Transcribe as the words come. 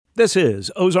This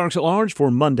is Ozarks at Large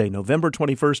for Monday, November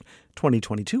 21st,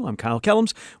 2022. I'm Kyle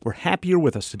Kellums. We're happy you're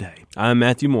with us today. I'm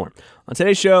Matthew Moore. On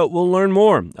today's show, we'll learn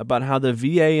more about how the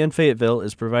VA in Fayetteville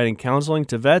is providing counseling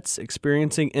to vets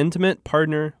experiencing intimate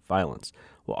partner violence.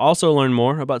 We'll also learn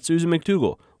more about Susan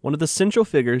McDougal, one of the central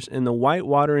figures in the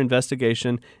Whitewater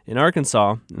investigation in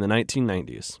Arkansas in the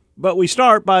 1990s. But we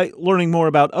start by learning more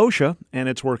about OSHA and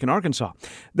its work in Arkansas.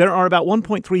 There are about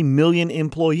 1.3 million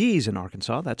employees in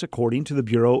Arkansas. That's according to the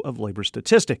Bureau of Labor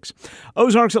Statistics.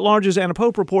 Ozarks at Large's Anna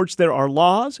Pope reports there are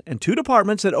laws and two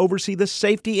departments that oversee the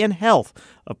safety and health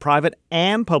of private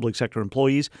and public sector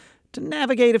employees to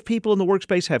navigate if people in the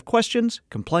workspace have questions,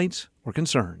 complaints, or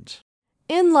concerns.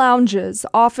 In lounges,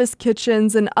 office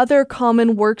kitchens, and other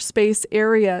common workspace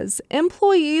areas,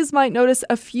 employees might notice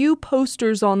a few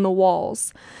posters on the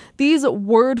walls. These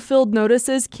word-filled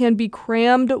notices can be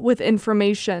crammed with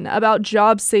information about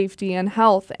job safety and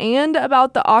health and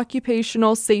about the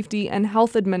Occupational Safety and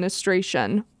Health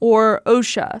Administration, or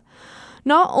OSHA.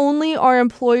 Not only are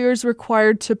employers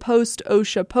required to post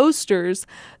OSHA posters,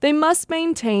 they must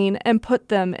maintain and put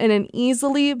them in an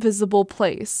easily visible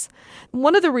place.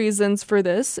 One of the reasons for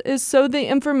this is so the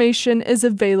information is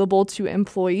available to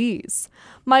employees.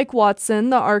 Mike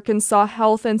Watson, the Arkansas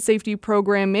Health and Safety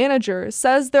Program Manager,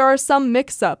 says there are some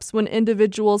mix-ups when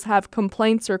individuals have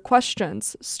complaints or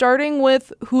questions, starting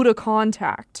with who to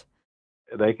contact.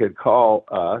 They could call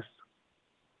us,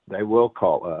 they will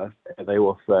call us, and they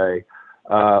will say,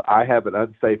 I have an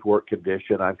unsafe work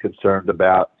condition. I'm concerned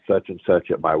about such and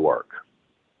such at my work.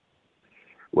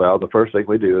 Well, the first thing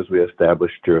we do is we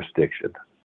establish jurisdiction.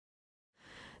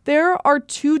 There are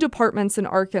two departments in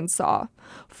Arkansas.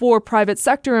 For private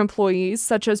sector employees,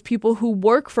 such as people who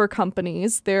work for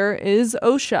companies, there is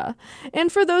OSHA.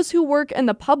 And for those who work in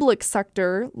the public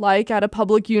sector, like at a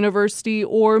public university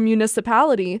or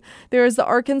municipality, there is the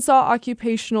Arkansas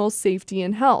Occupational Safety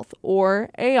and Health, or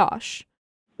AOSH.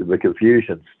 The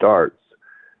confusion starts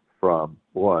from,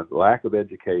 one, lack of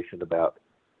education about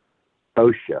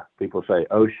OSHA. People say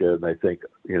OSHA and they think,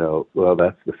 well,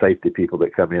 that's the safety people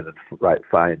that come in and write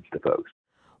fines to folks.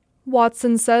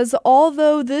 Watson says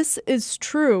although this is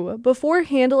true, before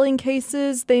handling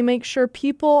cases, they make sure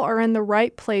people are in the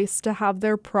right place to have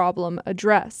their problem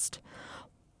addressed.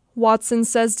 Watson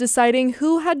says deciding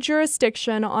who had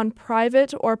jurisdiction on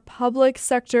private or public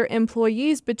sector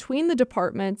employees between the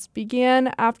departments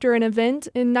began after an event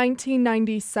in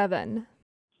 1997.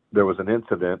 There was an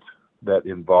incident that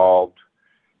involved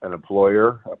an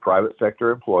employer, a private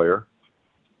sector employer,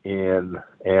 and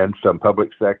some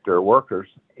public sector workers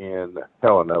in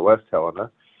Helena, West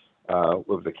Helena. It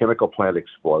was a chemical plant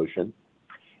explosion,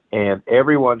 and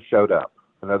everyone showed up.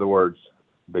 In other words,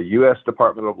 the U.S.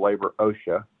 Department of Labor,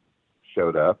 OSHA,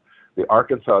 showed up. The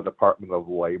Arkansas Department of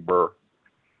Labor,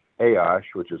 AOSH,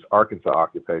 which is Arkansas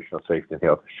Occupational Safety and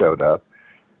Health, showed up.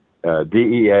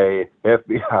 DEA,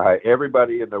 FBI,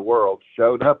 everybody in the world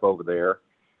showed up over there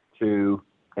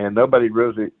and nobody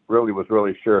really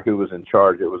was sure who was in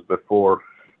charge. It was before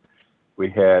we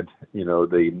had,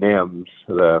 the NIMS,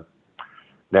 the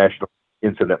National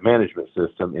Incident Management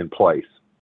System, in place.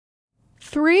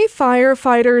 3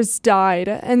 firefighters died,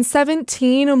 and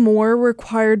 17 more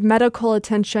required medical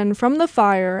attention from the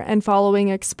fire and following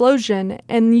explosion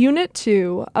in Unit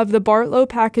 2 of the Bartlow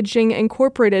Packaging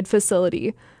Incorporated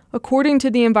facility, according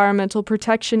to the Environmental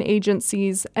Protection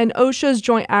Agency's and OSHA's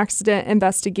Joint Accident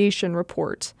Investigation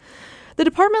Report. The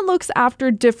department looks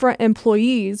after different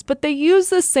employees, but they use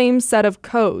the same set of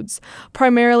codes,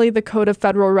 primarily the Code of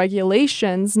Federal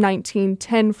Regulations,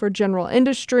 1910 for general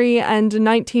industry and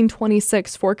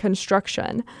 1926 for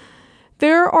construction.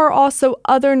 There are also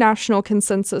other national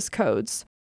consensus codes.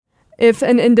 If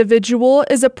an individual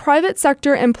is a private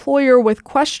sector employer with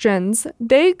questions,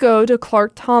 they go to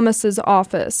Clark Thomas's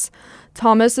office.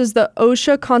 Thomas is the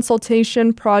OSHA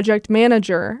Consultation Project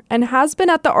Manager and has been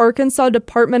at the Arkansas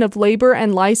Department of Labor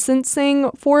and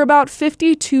Licensing for about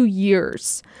 52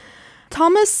 years.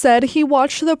 Thomas said he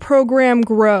watched the program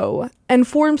grow and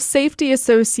form safety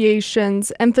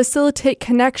associations and facilitate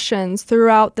connections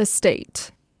throughout the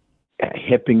state.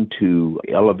 Helping to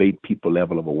elevate people's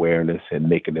level of awareness and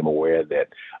making them aware that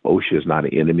OSHA is not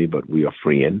an enemy, but we are a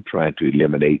friend, trying to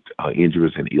eliminate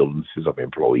injuries and illnesses of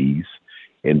employees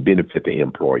and benefit the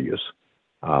employers.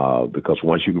 Because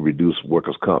once you can reduce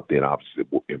workers' comp, then obviously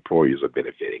employers are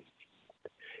benefiting.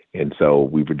 And so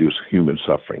we reduce human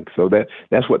suffering. So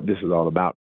that's what this is all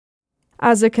about.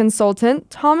 As a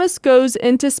consultant, Thomas goes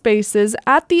into spaces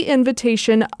at the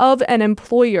invitation of an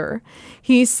employer.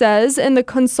 He says in the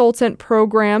consultant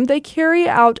program, they carry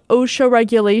out OSHA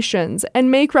regulations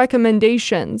and make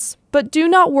recommendations, but do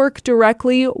not work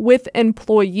directly with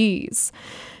employees.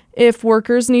 If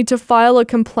workers need to file a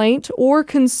complaint or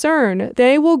concern,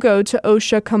 they will go to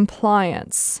OSHA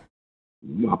compliance.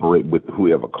 We operate with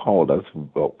whoever called us,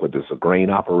 whether it's a grain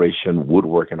operation,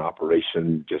 woodworking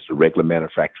operation, just a regular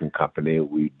manufacturing company.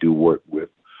 We do work with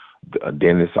a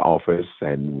dentist's office,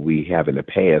 and we have in the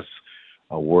past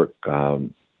worked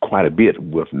quite a bit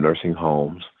with nursing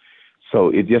homes. So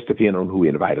it just depends on who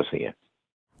invite us in.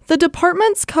 The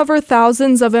departments cover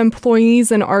thousands of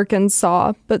employees in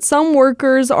Arkansas, but some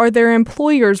workers are their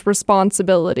employer's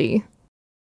responsibility.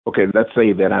 Okay, let's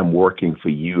say that I'm working for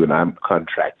you and I'm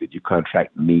contracted. You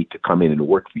contract me to come in and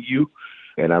work for you,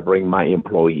 and I bring my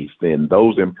employees. Then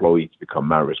those employees become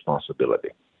my responsibility.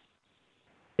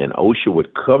 And OSHA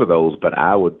would cover those, but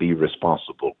I would be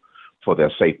responsible for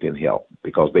their safety and health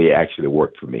because they actually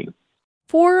work for me.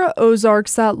 For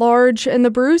Ozarks at Large in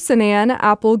the Bruce and Ann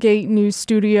Applegate News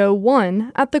Studio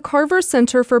 1 at the Carver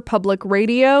Center for Public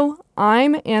Radio,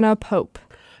 I'm Anna Pope.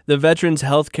 The Veterans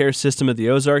Healthcare System of the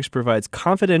Ozarks provides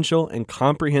confidential and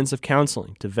comprehensive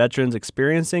counseling to veterans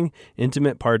experiencing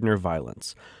intimate partner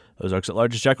violence. Ozarks at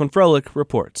Large's Jacqueline Froelich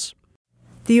reports.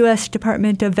 The U.S.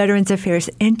 Department of Veterans Affairs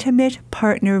Intimate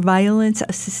Partner Violence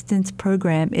Assistance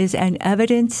Program is an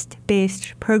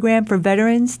evidence-based program for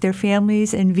veterans, their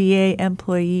families, and VA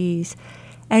employees.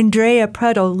 Andrea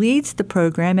Prettle leads the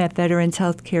program at Veterans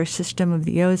Healthcare System of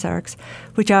the Ozarks,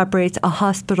 which operates a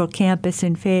hospital campus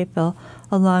in Fayetteville,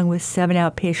 along with 7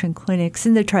 outpatient clinics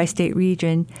in the tri-state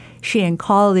region. She and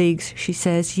colleagues, she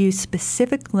says, use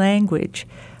specific language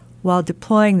while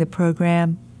deploying the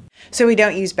program. So we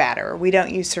don't use batter, we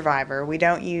don't use survivor, we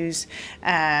don't use,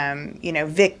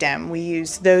 victim. We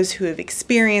use those who have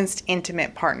experienced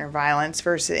intimate partner violence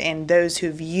and those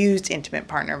who've used intimate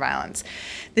partner violence.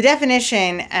 The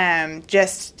definition,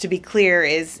 just to be clear,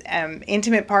 is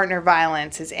intimate partner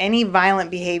violence is any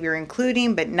violent behavior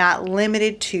including but not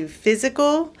limited to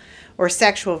physical or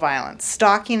sexual violence,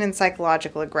 stalking and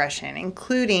psychological aggression,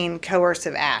 including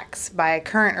coercive acts by a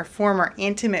current or former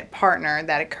intimate partner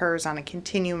that occurs on a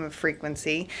continuum of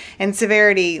frequency and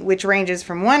severity, which ranges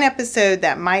from one episode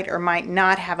that might or might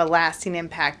not have a lasting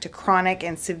impact to chronic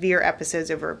and severe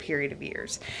episodes over a period of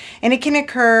years. And it can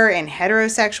occur in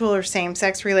heterosexual or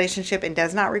same-sex relationship and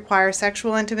does not require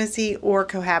sexual intimacy or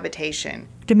cohabitation.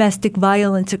 Domestic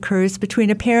violence occurs between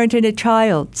a parent and a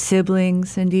child,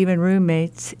 siblings, and even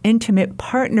roommates. Intimate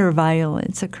partner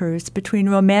violence occurs between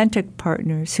romantic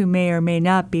partners who may or may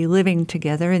not be living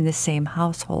together in the same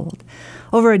household.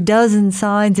 Over a dozen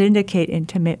signs indicate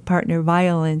intimate partner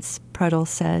violence, Prettle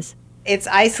says. It's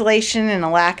isolation and a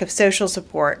lack of social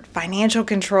support, financial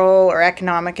control or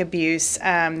economic abuse.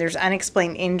 There's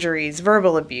unexplained injuries,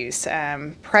 verbal abuse,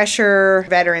 pressure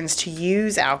veterans to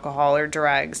use alcohol or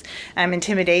drugs,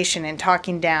 intimidation and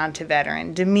talking down to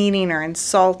veteran, demeaning or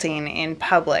insulting in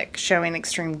public, showing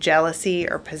extreme jealousy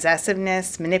or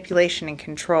possessiveness, manipulation and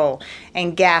control,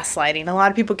 and gaslighting. A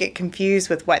lot of people get confused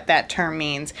with what that term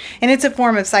means. And it's a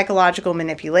form of psychological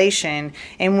manipulation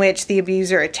in which the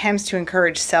abuser attempts to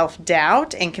encourage self-doubt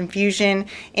and confusion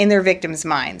in their victims'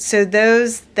 minds. So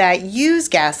those that use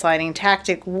gaslighting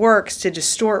tactic works to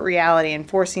distort reality and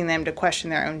forcing them to question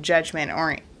their own judgment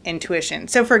or intuition.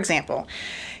 So for example,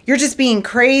 you're just being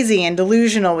crazy and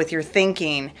delusional with your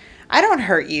thinking. I don't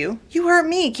hurt you. You hurt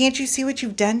me. Can't you see what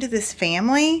you've done to this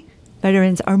family?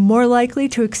 Veterans are more likely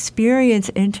to experience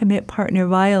intimate partner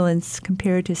violence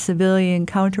compared to civilian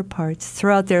counterparts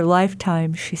throughout their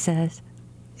lifetime, she says.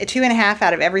 2.5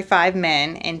 out of every 5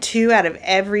 men and 2 out of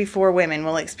every 4 women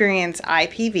will experience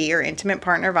IPV or intimate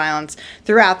partner violence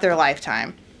throughout their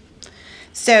lifetime.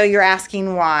 So you're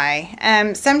asking why.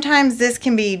 Sometimes this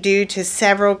can be due to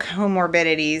several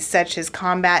comorbidities such as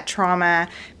combat trauma,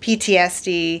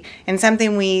 PTSD, and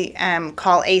something we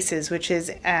call ACEs, which is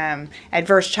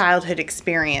adverse childhood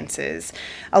experiences,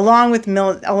 along with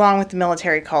the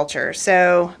military culture.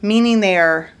 So meaning they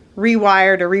are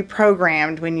rewired or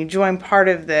reprogrammed when you join part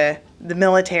of the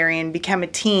military and become a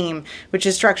team which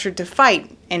is structured to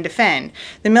fight and defend.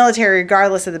 The military,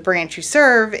 regardless of the branch you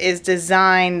serve, is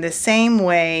designed the same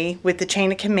way with the chain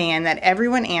of command that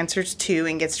everyone answers to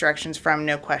and gets directions from,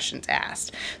 no questions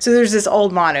asked. So there's this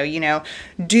old motto,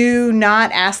 do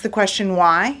not ask the question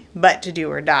why, but to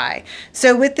do or die.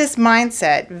 So with this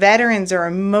mindset, veterans are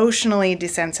emotionally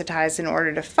desensitized in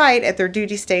order to fight at their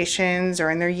duty stations or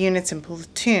in their units and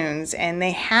platoons, and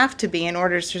they have to be in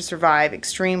order to survive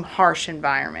extreme harsh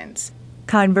environments.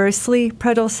 Conversely,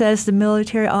 Prettle says the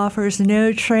military offers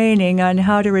no training on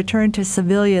how to return to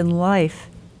civilian life.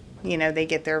 They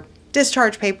get their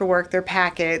discharge paperwork, their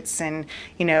packets, and,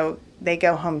 they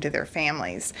go home to their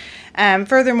families.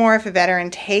 Furthermore, if a veteran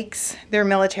takes their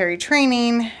military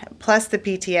training, plus the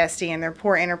PTSD and their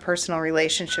poor interpersonal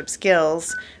relationship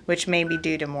skills, which may be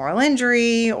due to moral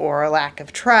injury or a lack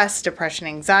of trust, depression,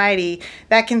 anxiety,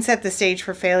 that can set the stage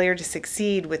for failure to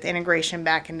succeed with integration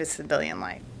back into civilian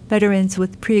life. Veterans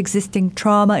with pre-existing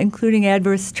trauma, including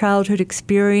adverse childhood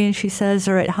experience, she says,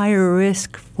 are at higher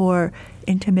risk for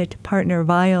intimate partner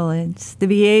violence. The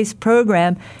VA's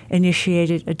program,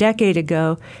 initiated a decade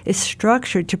ago, is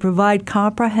structured to provide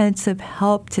comprehensive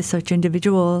help to such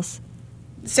individuals.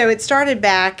 So it started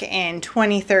back in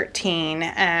 2013.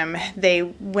 They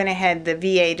went ahead, the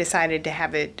VA decided to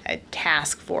have a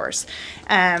task force.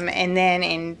 And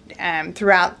then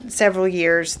throughout several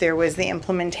years, there was the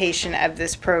implementation of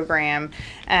this program.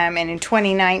 And in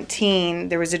 2019,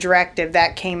 there was a directive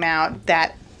that came out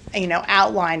that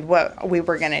outlined what we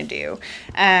were going to do.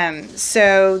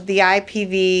 So the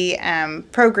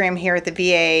IPV program here at the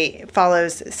VA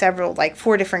follows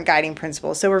four different guiding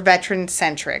principles. So we're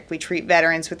veteran-centric. We treat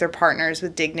veterans with their partners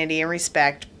with dignity and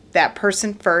respect. That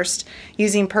person first,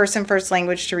 using person first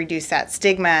language to reduce that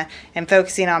stigma and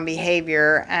focusing on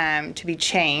behavior to be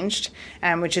changed,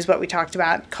 which is what we talked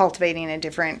about, cultivating a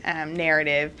different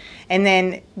narrative. And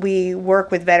then we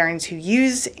work with veterans who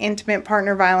use intimate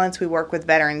partner violence. We work with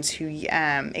veterans who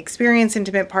experience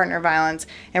intimate partner violence,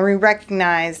 and we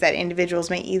recognize that individuals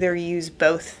may either use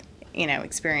both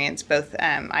experience both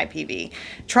IPV,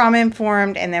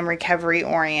 trauma-informed and then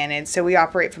recovery-oriented. So we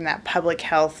operate from that public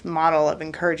health model of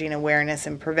encouraging awareness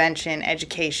and prevention,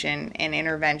 education, and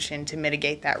intervention to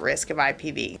mitigate that risk of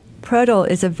IPV. Prudel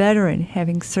is a veteran,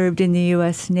 having served in the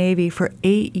U.S. Navy for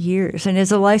 8 years and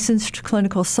is a licensed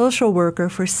clinical social worker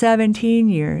for 17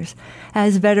 years.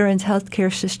 As Veterans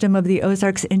Healthcare System of the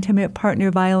Ozarks Intimate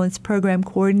Partner Violence Program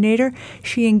Coordinator,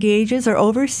 she engages or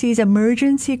oversees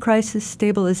emergency crisis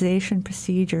stabilization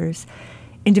procedures,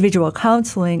 individual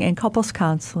counseling, and couples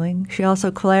counseling. She also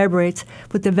collaborates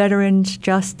with the Veterans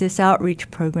Justice Outreach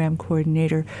Program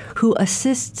Coordinator, who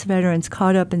assists veterans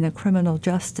caught up in the criminal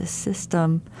justice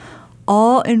system.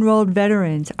 All enrolled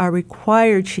veterans are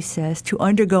required, she says, to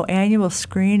undergo annual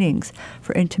screenings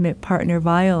for intimate partner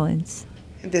violence.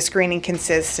 The screening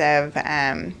consists of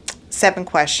 7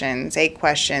 questions, 8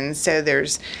 questions. So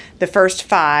there's the first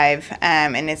 5,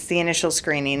 and it's the initial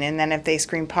screening. And then if they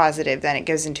screen positive, then it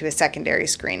goes into a secondary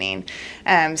screening.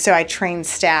 So I train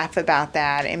staff about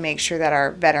that and make sure that our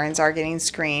veterans are getting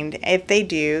screened. If they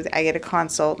do, I get a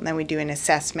consult, and then we do an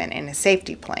assessment and a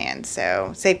safety plan.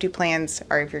 So safety plans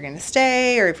are if you're going to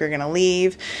stay or if you're going to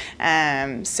leave.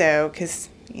 Because,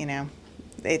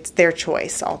 it's their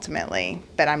choice ultimately,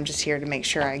 but I'm just here to make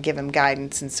sure I give them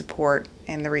guidance and support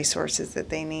and the resources that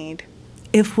they need.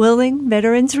 If willing,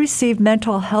 veterans receive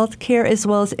mental health care as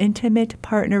well as intimate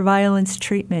partner violence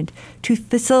treatment to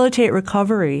facilitate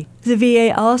recovery. The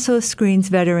VA also screens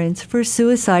veterans for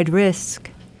suicide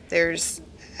risk. There's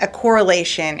a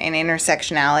correlation and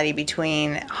intersectionality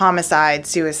between homicide,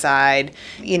 suicide,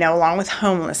 along with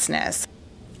homelessness.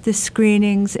 The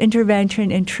screenings,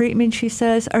 intervention, and treatment, she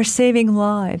says, are saving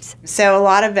lives. So a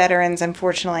lot of veterans,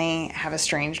 unfortunately, have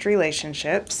estranged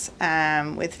relationships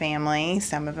with family.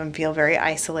 Some of them feel very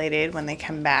isolated when they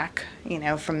come back,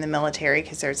 from the military,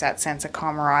 because there's that sense of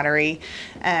camaraderie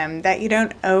that you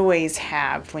don't always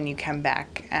have when you come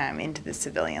back into the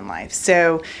civilian life.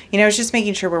 So, it's just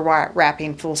making sure we're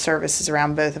wrapping full services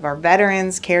around both of our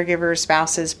veterans, caregivers,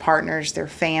 spouses, partners, their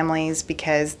families,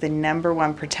 because the number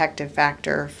one protective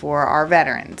factor for our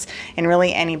veterans and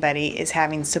really anybody is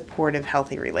having supportive,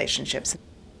 healthy relationships.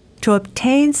 To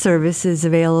obtain services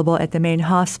available at the main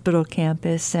hospital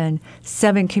campus and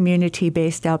 7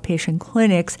 community-based outpatient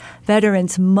clinics,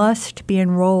 veterans must be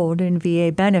enrolled in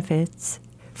VA benefits.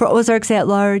 For Ozarks at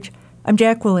Large, I'm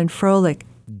Jacqueline Froelich.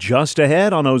 Just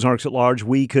ahead on Ozarks at Large,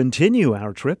 we continue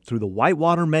our trip through the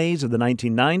Whitewater Maze of the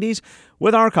 1990s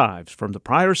with archives from the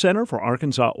Pryor Center for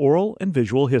Arkansas Oral and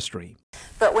Visual History.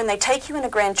 But when they take you in a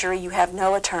grand jury, you have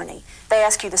no attorney. They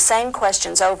ask you the same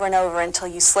questions over and over until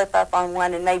you slip up on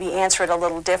one and maybe answer it a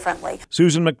little differently.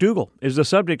 Susan McDougall is the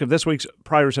subject of this week's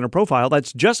Pryor Center Profile.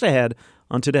 That's just ahead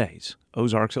on today's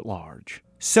Ozarks at Large.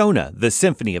 SONA, the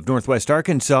Symphony of Northwest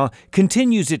Arkansas,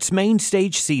 continues its main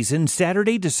stage season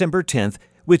Saturday, December 10th,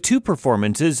 with 2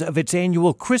 performances of its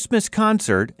annual Christmas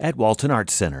concert at Walton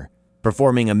Arts Center.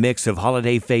 Performing a mix of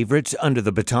holiday favorites under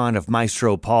the baton of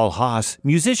Maestro Paul Haas,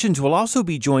 musicians will also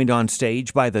be joined on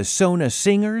stage by the SONA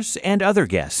singers and other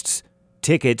guests.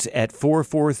 Tickets at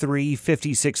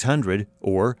 443-5600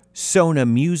 or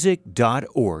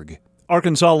sonamusic.org.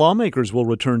 Arkansas lawmakers will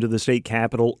return to the state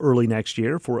capitol early next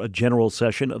year for a general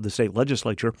session of the state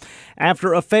legislature.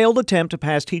 After a failed attempt to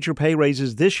pass teacher pay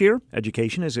raises this year,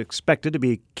 education is expected to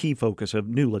be a key focus of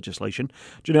new legislation.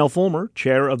 Janelle Fulmer,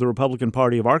 chair of the Republican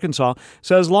Party of Arkansas,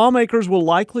 says lawmakers will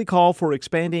likely call for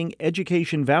expanding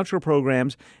education voucher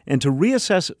programs and to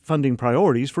reassess funding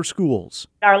priorities for schools.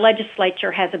 Our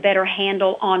legislature has a better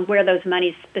handle on where those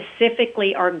monies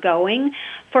specifically are going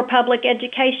for public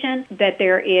education, that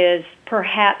there is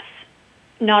perhaps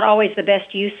not always the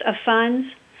best use of funds.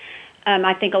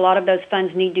 I think a lot of those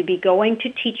funds need to be going to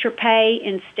teacher pay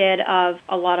instead of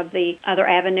a lot of the other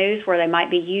avenues where they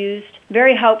might be used.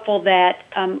 Very hopeful that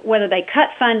whether they cut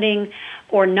funding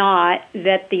or not,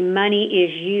 that the money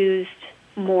is used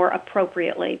more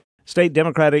appropriately. State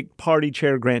Democratic Party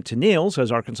Chair Grant Tennille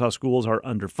says Arkansas schools are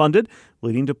underfunded,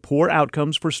 leading to poor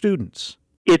outcomes for students.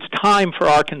 It's time for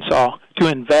Arkansas to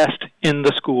invest in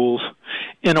the schools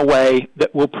in a way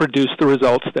that will produce the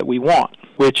results that we want,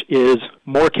 which is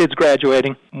more kids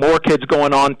graduating, more kids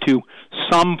going on to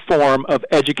some form of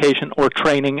education or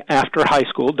training after high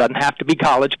school. Doesn't have to be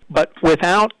college, but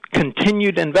without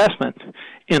continued investment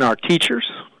in our teachers,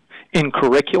 in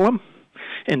curriculum,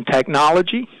 in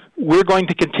technology, we're going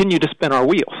to continue to spin our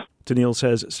wheels. Tennille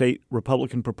says state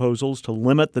Republican proposals to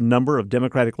limit the number of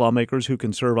Democratic lawmakers who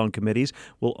can serve on committees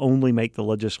will only make the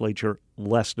legislature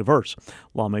less diverse.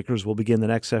 Lawmakers will begin the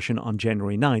next session on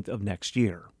January 9th of next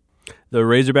year. The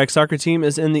Razorback soccer team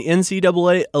is in the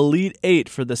NCAA Elite Eight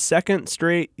for the second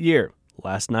straight year.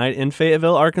 Last night in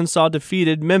Fayetteville, Arkansas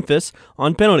defeated Memphis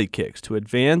on penalty kicks to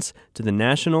advance to the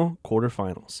national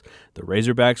quarterfinals. The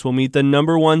Razorbacks will meet the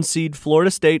number 1 seed Florida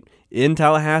State in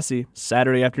Tallahassee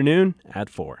Saturday afternoon at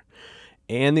 4.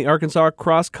 And the Arkansas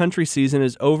cross-country season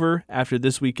is over after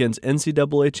this weekend's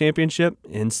NCAA championship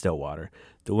in Stillwater.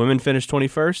 The women finished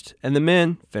 21st and the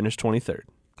men finished 23rd.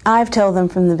 I've told them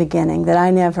from the beginning that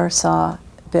I never saw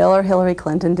Bill or Hillary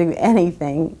Clinton do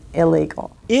anything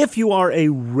illegal. If you are a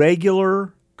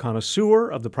regular connoisseur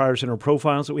of the Pryor Center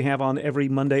profiles that we have on every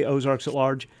Monday Ozarks at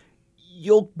Large,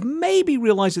 you'll maybe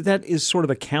realize that that is sort of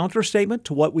a counter-statement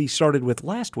to what we started with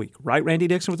last week. Right, Randy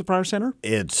Dixon with the Pryor Center?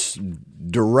 It's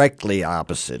directly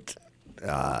opposite.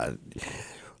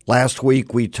 Last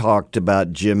week we talked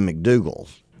about Jim McDougal.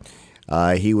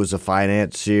 He was a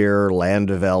financier, land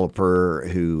developer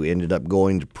who ended up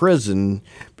going to prison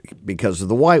because of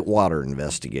the Whitewater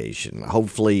investigation.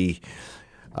 Hopefully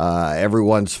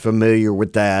everyone's familiar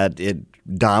with that. It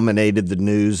dominated the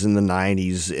news in the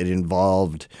 90s. It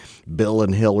involved Bill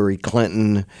and Hillary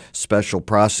Clinton, Special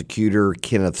Prosecutor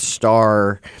Kenneth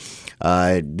Starr.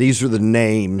 These are the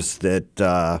names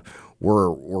that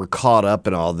were caught up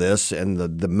in all this. And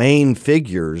the main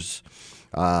figures,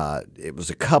 it was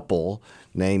a couple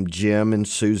named Jim and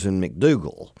Susan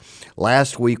McDougal.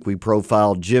 Last week we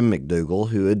profiled Jim McDougal,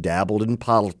 who had dabbled in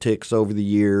politics over the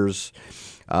years.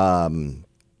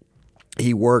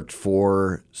 He worked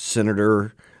for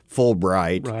Senator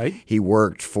Fulbright. Right. He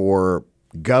worked for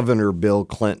Governor Bill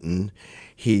Clinton.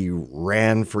 He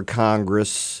ran for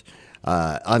Congress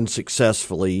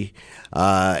unsuccessfully,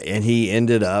 and he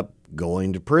ended up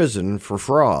going to prison for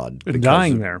fraud. And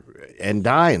dying there. And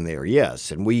dying there,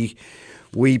 yes. And we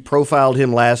profiled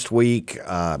him last week.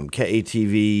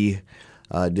 KATV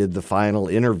did the final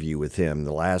interview with him,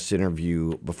 the last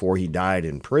interview before he died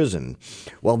in prison.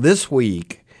 Well, this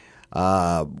week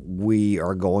we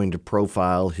are going to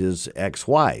profile his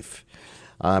ex-wife.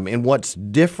 And what's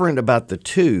different about the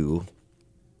two,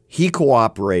 he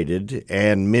cooperated,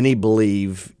 and many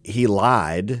believe he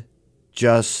lied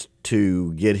just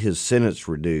to get his sentence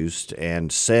reduced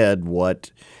and said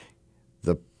what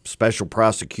the special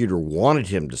prosecutor wanted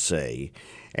him to say,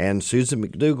 and Susan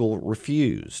McDougal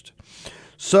refused.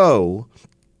 So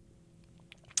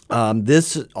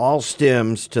this all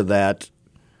stems to that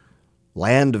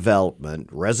land development,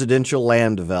 residential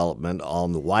land development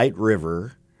on the White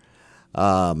River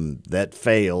that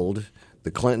failed.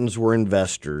 The Clintons were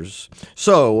investors.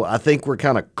 So I think we're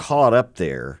kind of caught up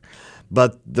there.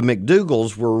 But the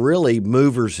McDougals were really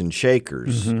movers and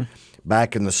shakers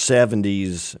back in the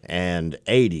 70s and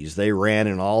 80s. They ran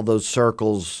in all those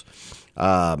circles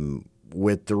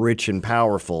with the rich and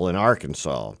powerful in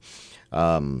Arkansas.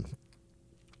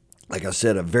 Like I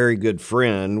said, a very good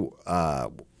friend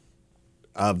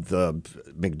of the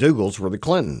McDougals were the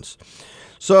Clintons.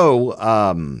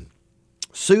 So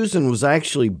Susan was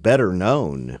actually better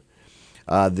known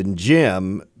than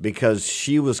Jim because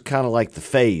she was kind of like the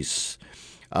face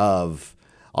of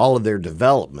all of their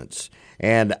developments.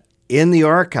 And in the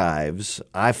archives,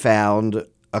 I found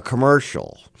a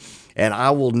commercial, and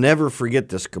I will never forget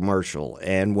this commercial.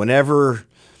 And whenever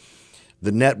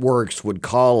the networks would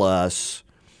call us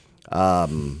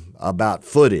about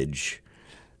footage,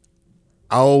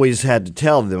 I always had to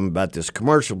tell them about this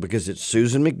commercial because it's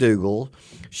Susan McDougal.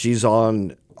 She's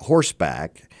on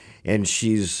horseback, and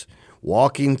she's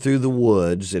walking through the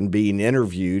woods and being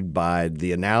interviewed by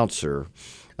the announcer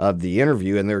of the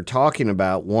interview, and they're talking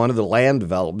about one of the land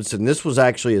developments, and this was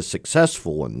actually a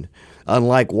successful one.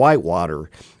 Unlike Whitewater,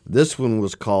 this one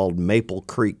was called Maple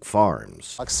Creek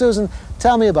Farms. Susan,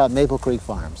 tell me about Maple Creek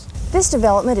Farms. This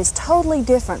development is totally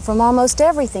different from almost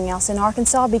everything else in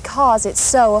Arkansas because it's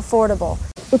so affordable.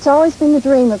 It's always been the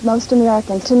dream of most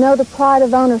Americans to know the pride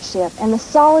of ownership and the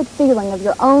solid feeling of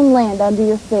your own land under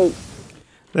your feet.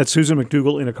 That's Susan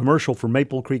McDougal in a commercial for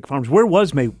Maple Creek Farms. Where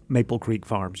was Maple Creek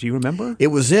Farms? Do you remember? It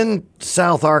was in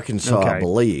South Arkansas, I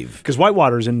believe. Because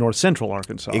Whitewater is in north central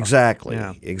Arkansas. Exactly,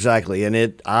 Yeah. exactly. And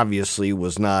it obviously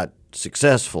was not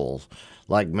successful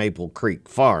like Maple Creek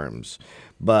Farms.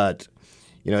 But,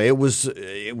 you know, it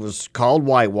was called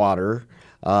Whitewater.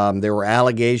 There were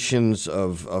allegations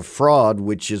of fraud,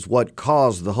 which is what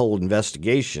caused the whole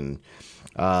investigation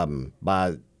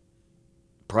by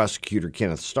prosecutor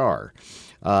Kenneth Starr.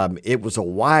 It was a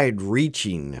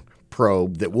wide-reaching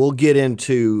probe that we'll get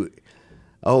into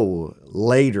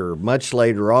later, much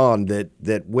later on,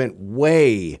 that went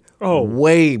way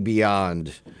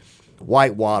beyond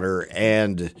Whitewater.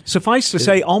 And suffice to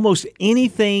say, almost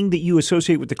anything that you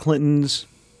associate with the Clintons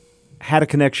had a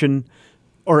connection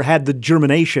or had the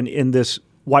germination in this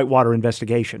Whitewater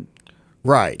investigation.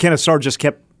 Right. Kenneth Starr just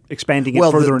kept expanding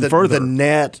it further and further. The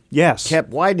net kept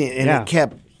widening, and Yeah. it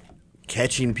kept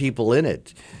catching people in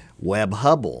it. Webb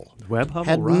Hubble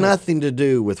had nothing to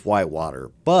do with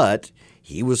Whitewater, but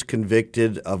he was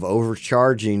convicted of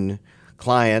overcharging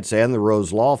clients and the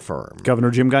Rose Law Firm.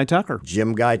 Governor Jim Guy Tucker.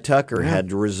 Jim Guy Tucker had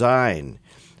to resign.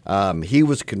 He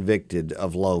was convicted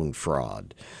of loan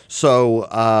fraud. So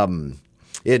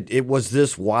it was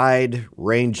this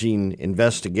wide-ranging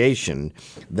investigation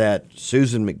that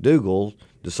Susan McDougal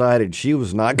decided she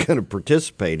was not going to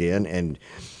participate in, and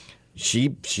she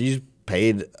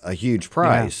paid a huge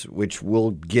price, which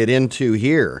we'll get into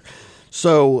here.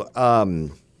 So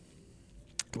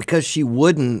because she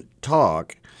wouldn't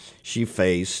talk, she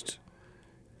faced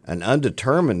an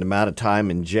undetermined amount of time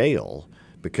in jail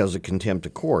because of contempt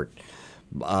of court.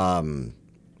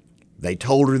 They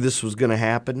told her this was going to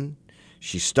happen.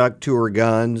 She stuck to her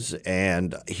guns,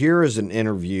 and here is an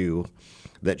interview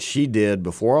that she did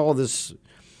before all this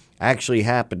actually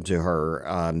happened to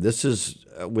her. This is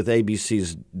with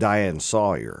ABC's Diane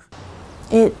Sawyer.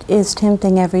 It is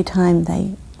tempting every time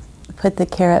they put the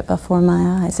carrot before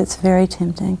my eyes. It's very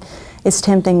tempting. It's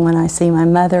tempting when I see my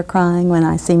mother crying, when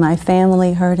I see my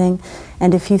family hurting.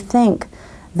 And if you think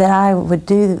that I would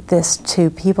do this to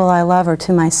people I love or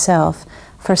to myself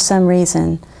for some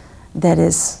reason that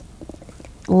is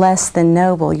less than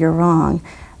noble, you're wrong.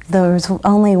 There's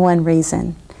only one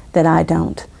reason that I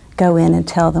don't go in and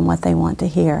tell them what they want to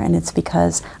hear, and it's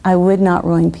because I would not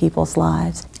ruin people's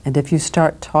lives. And if you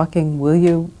start talking, will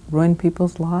you ruin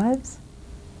people's lives?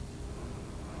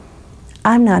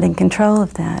 I'm not in control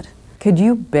of that. Could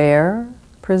you bear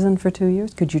prison for 2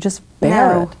 years? Could you just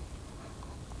bear it?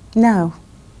 No.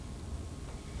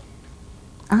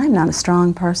 I'm not a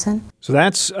strong person. So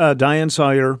that's Diane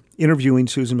Sawyer interviewing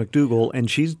Susan McDougal, and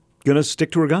she's going to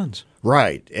stick to her guns.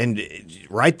 Right. And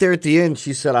right there at the end,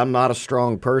 she said, I'm not a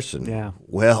strong person. Yeah.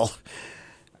 Well,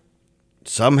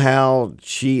 somehow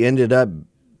she ended up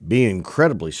being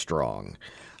incredibly strong.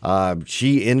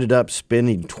 She ended up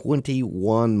spending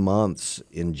 21 months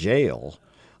in jail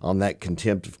on that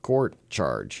contempt of court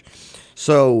charge.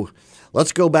 So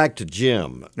let's go back to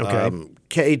Jim. Okay.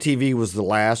 KATV was the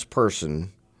last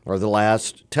person or the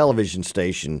last television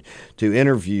station to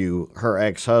interview her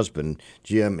ex-husband,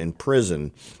 Jim, in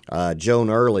prison.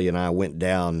 Joan Early and I went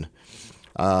down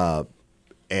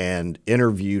and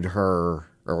interviewed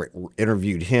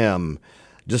him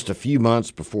just a few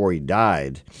months before he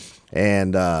died.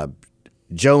 And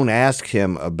Joan asked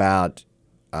him about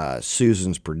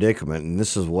Susan's predicament, and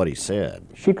this is what he said.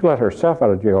 She could let herself out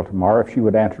of jail tomorrow if she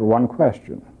would answer one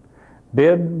question.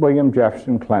 Did William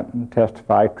Jefferson Clinton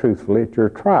testify truthfully at your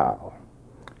trial?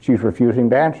 She's refusing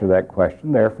to answer that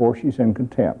question, therefore she's in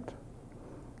contempt.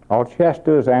 All she has to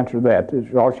do is answer that.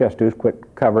 All she has to do is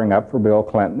quit covering up for Bill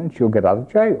Clinton, and she'll get out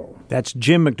of jail. That's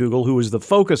Jim McDougal, who was the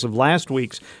focus of last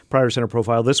week's Prior Center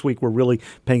Profile. This week, we're really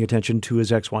paying attention to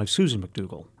his ex-wife, Susan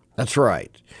McDougal. That's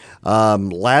right.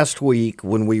 Last week,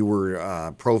 when we were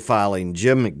profiling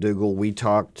Jim McDougal, we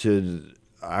talked to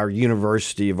our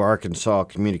University of Arkansas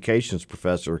communications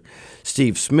professor,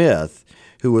 Steve Smith,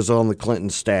 who was on the Clinton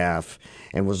staff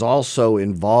and was also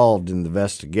involved in the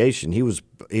investigation. He was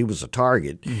a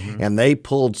target, and they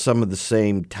pulled some of the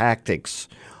same tactics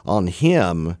on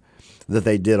him that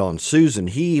they did on Susan.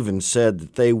 He even said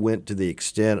that they went to the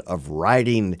extent of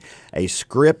writing a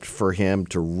script for him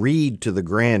to read to the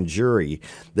grand jury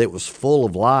that was full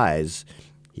of lies.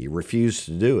 He refused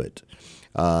to do it.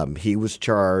 He was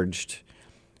charged,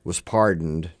 was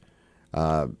pardoned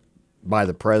by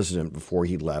the president before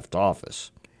he left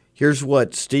office. Here's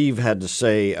what Steve had to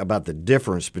say about the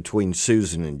difference between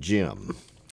Susan and Jim.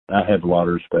 I have a lot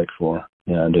of respect for her.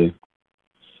 Yeah, I do.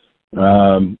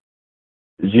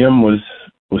 Jim was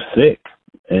sick,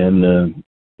 and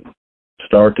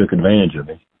Starr took advantage of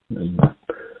him,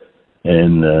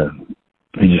 and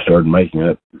he just started making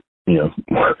up,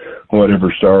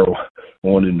 whatever Starr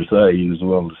wanted him to say. He was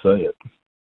willing to say it,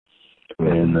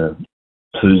 and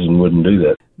Susan wouldn't do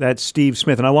that. That's Steve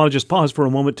Smith, and I want to just pause for a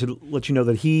moment to let you know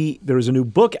that there is a new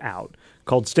book out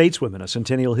called Stateswomen, A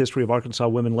Centennial History of Arkansas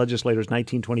Women Legislators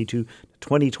 1922 to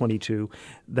 2022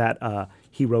 that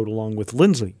he wrote along with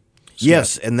Lindsley Smith.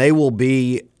 Yes, and they will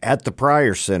be at the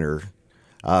Pryor Center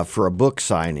for a book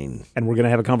signing. And we're going to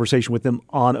have a conversation with them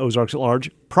on Ozarks at Large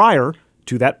prior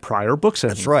to that Pryor book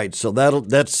signing. That's right. So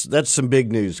that's some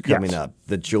big news coming up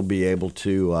that you'll be able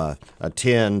to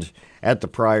attend at the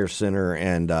Pryor Center,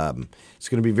 and it's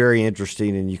going to be very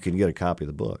interesting, and you can get a copy of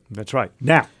the book. That's right.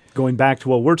 Now, going back to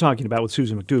what we're talking about with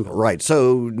Susan McDougal. Right.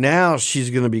 So now she's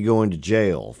going to be going to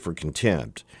jail for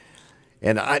contempt.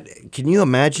 And can you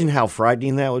imagine how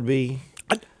frightening that would be?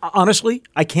 Honestly,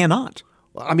 I cannot.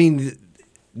 I mean,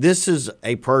 this is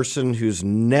a person who's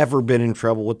never been in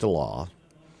trouble with the law.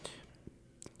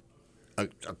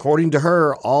 According to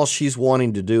her, all she's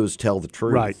wanting to do is tell the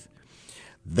truth. Right.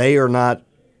 They are not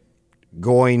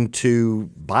going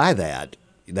to buy that.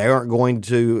 They aren't going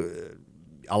to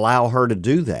allow her to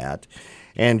do that.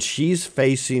 And she's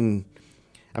facing,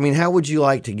 I mean, how would you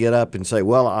like to get up and say,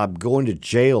 well, I'm going to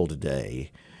jail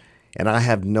today, and I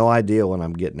have no idea when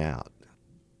I'm getting out?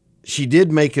 She did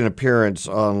make an appearance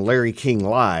on Larry King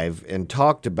Live and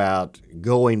talked about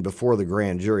going before the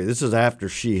grand jury. This is after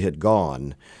she had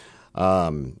gone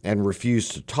and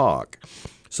refused to talk.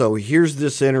 So here's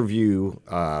this interview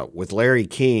with Larry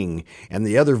King, and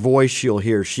the other voice you'll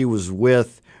hear, she was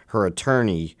with her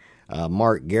attorney,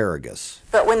 Mark Garrigus.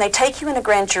 But when they take you in a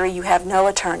grand jury, you have no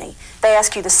attorney. They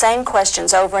ask you the same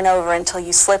questions over and over until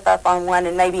you slip up on one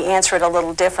and maybe answer it a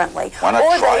little differently. Why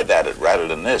not try that rather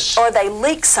than this? Or they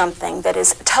leak something that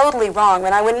is totally wrong.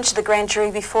 When I went into the grand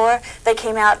jury before, they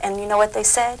came out and you know what they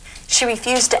said? She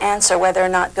refused to answer whether or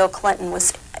not Bill Clinton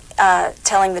was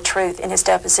telling the truth in his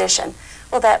deposition.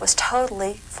 Well, that was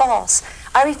totally false.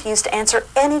 I refused to answer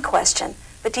any question.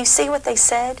 But do you see what they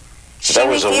said? She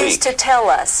refused to tell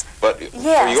us. But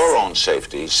for your own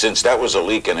safety, since that was a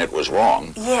leak and it was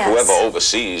wrong, whoever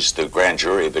oversees the grand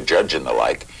jury, the judge and the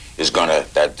like, is going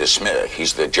to dismiss.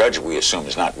 He's the judge, we assume,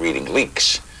 is not reading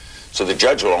leaks. So the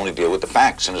judge will only deal with the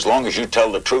facts. And as long as you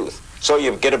tell the truth, so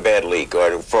you get a bad leak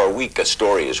or for a week a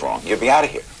story is wrong, you'll be out of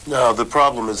here. No, the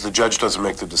problem is the judge doesn't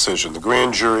make the decision. The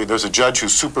grand jury, there's a judge who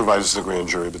supervises the grand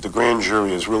jury, but the grand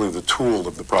jury is really the tool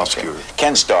of the prosecutor. Okay.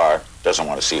 Ken Starr doesn't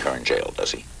want to see her in jail,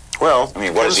 does he? Well, I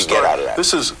mean, what does he get out of that?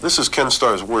 This is Ken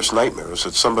Starr's worst nightmare, is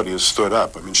that somebody has stood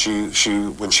up. I mean, she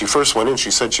when she first went in, she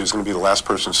said she was going to be the last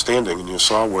person standing, and you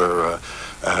saw where,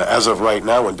 as of right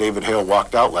now, when David Hale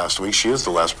walked out last week, she is the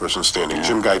last person standing. Yeah.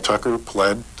 Jim Guy Tucker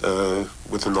pled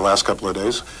within the last couple of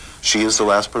days. She is the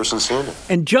last person standing.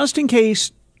 And just in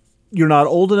case you're not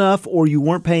old enough or you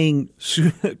weren't paying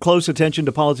close attention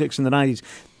to politics in the 90s,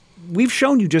 we've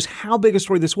shown you just how big a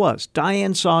story this was.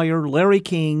 Diane Sawyer, Larry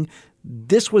King,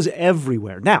 this was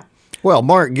everywhere. Now, well,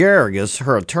 Mark Garrigus,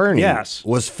 her attorney,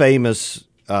 was famous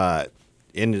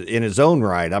in his own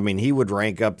right. I mean, he would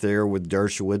rank up there with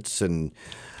Dershowitz, and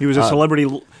he was a celebrity,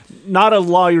 not a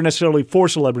lawyer necessarily for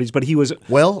celebrities, but he was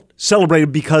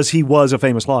celebrated because he was a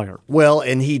famous lawyer. Well,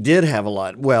 and he did have a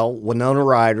lot. Well, Winona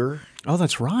Ryder. Oh,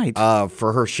 that's right.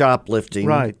 For her shoplifting.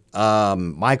 Right.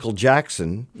 Michael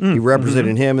Jackson, he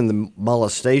represented him in the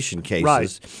molestation cases.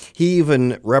 Right. He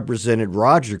even represented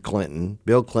Roger Clinton,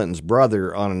 Bill Clinton's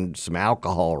brother, on some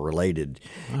alcohol-related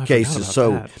cases.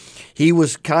 So he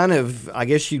was kind of, I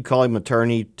guess you'd call him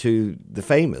attorney to the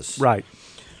famous. Right.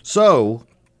 So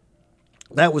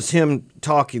that was him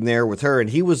talking there with her, and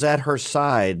he was at her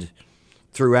side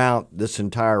throughout this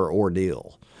entire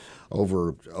ordeal.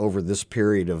 Over this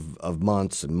period of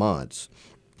months and months.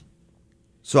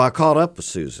 So I caught up with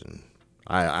Susan.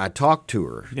 I talked to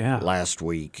her last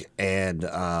week, and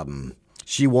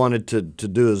she wanted to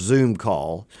do a Zoom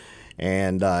call.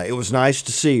 And it was nice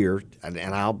to see her. And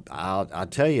I'll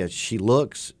tell you, she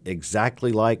looks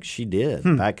exactly like she did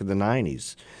back in the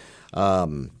 90s.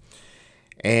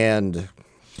 And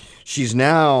she's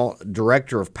now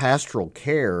director of pastoral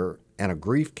care and a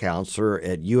grief counselor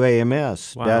at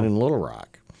UAMS down in Little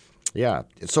Rock. Yeah.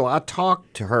 So I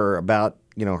talked to her about,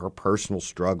 her personal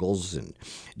struggles and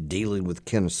dealing with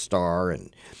Kenneth Starr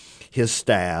and his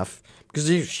staff,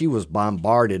 because she was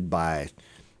bombarded by,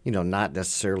 not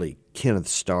necessarily Kenneth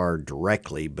Starr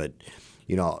directly, but,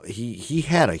 he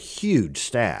had a huge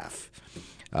staff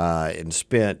and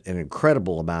spent an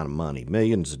incredible amount of money,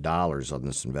 millions of dollars on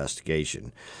this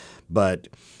investigation. But,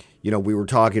 we were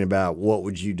talking about what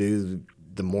would you do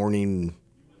the morning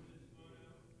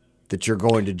that you're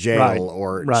going to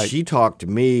jail, she talked to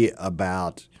me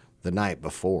about the night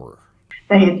before.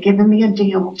 They had given me a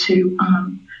deal to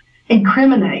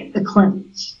incriminate the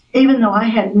Clintons. Even though I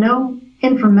had no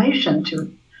information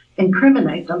to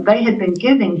incriminate them, they had been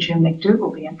giving Jim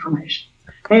McDougal the information.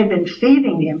 They had been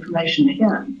feeding the information to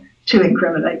him to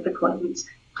incriminate the Clintons.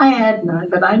 I had none,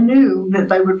 but I knew that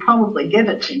they would probably give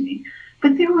it to me.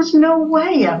 But there was no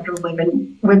way, after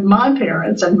living with my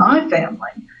parents and my family,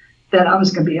 that I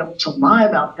was going to be able to lie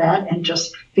about that and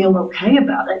just feel okay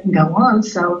about it and go on.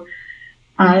 So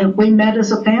we met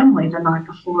as a family the night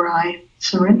before I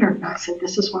surrendered. I said,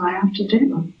 this is what I have to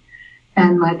do.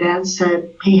 And my dad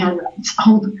said he had his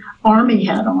old army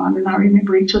hat on, and I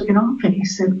remember he took it off, and he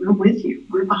said, we're with you.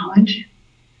 We're behind you.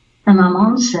 And my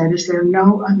mom said, is there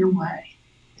no other way?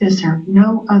 Is there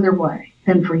no other way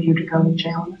than for you to go to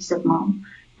jail? And I said, Mom,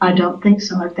 I don't think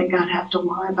so. I think I'd have to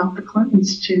lie about the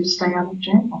Clintons to stay out of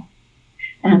jail.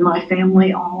 And my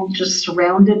family all just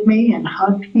surrounded me and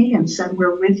hugged me and said,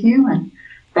 we're with you. And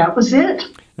that was it.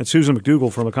 That's Susan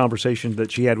McDougal from a conversation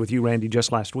that she had with you, Randy,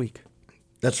 just last week.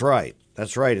 That's right.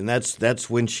 That's right. And that's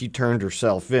when she turned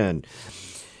herself in.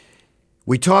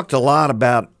 We talked a lot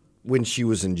about when she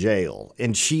was in jail,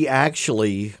 and she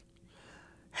actually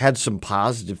had some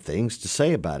positive things to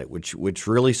say about it, which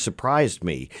really surprised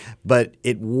me. But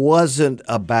it wasn't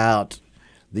about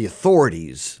the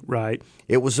authorities. Right.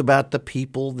 It was about the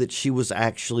people that she was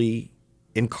actually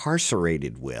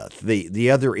incarcerated with,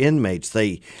 the other inmates.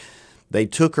 They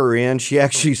took her in. She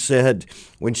actually said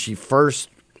when she first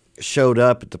showed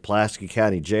up at the Pulaski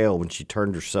County Jail, when she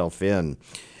turned herself in,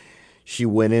 she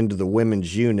went into the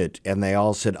women's unit, and they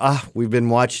all said, we've been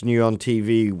watching you on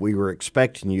TV. We were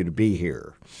expecting you to be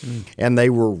here. And they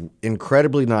were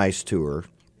incredibly nice to her.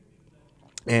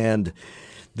 And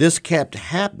this kept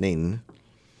happening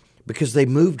because they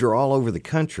moved her all over the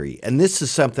country. And this is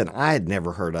something I had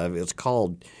never heard of. It's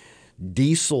called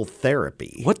diesel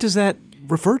therapy. What does that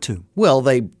refer to? Well,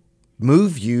 they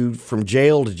move you from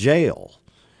jail to jail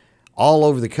all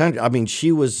over the country. I mean,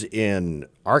 she was in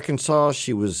Arkansas.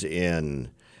 She was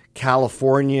in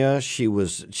California. She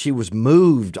was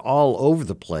moved all over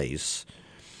the place.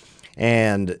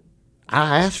 And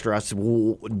I asked her, I said,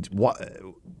 well, what,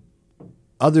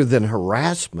 other than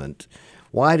harassment,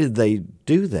 why did they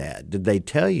do that? Did they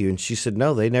tell you? And she said,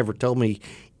 no, they never told me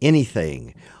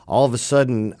anything. All of a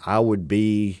sudden, I would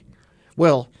be,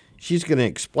 well, she's going to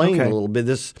explain a little bit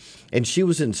this. And she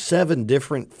was in 7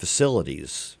 different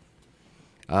facilities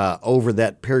over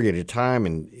that period of time.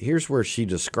 And here's where she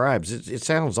describes it. It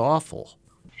sounds awful.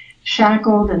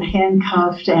 Shackled and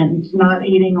handcuffed and not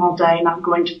eating all day, not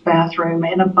going to the bathroom,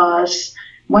 in a bus.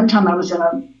 One time I was in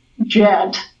a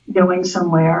jet going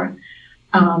somewhere.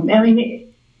 I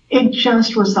mean, it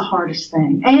just was the hardest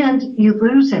thing. And you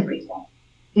lose everything.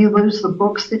 You lose the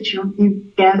books that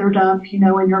you gathered up, in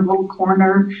your little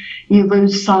corner. You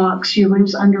lose socks. You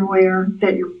lose underwear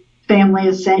that your family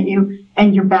has sent you,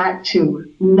 and you're back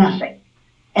to nothing.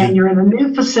 And you're in a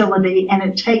new facility, and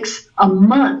it takes a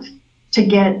month to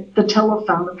get the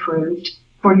telephone approved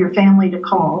for your family to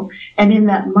call. And in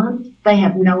that month, they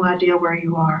have no idea where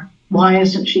you are. Why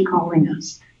isn't she calling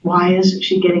us? Why isn't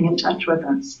she getting in touch with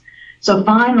us? So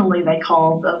finally, they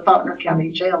called the Faulkner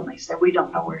County Jail, and they said, we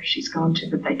don't know where she's gone to,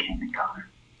 but they came and got her.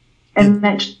 And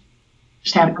that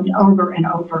just happened over and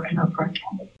over and over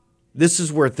again. This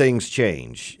is where things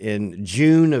change. In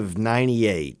June of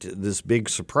 '98, this big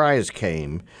surprise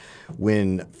came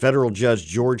when federal judge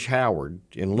George Howard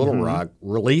in Little Rock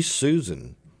released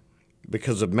Susan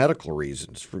because of medical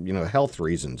reasons, for health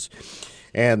reasons.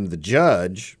 And the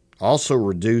judge also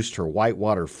reduced her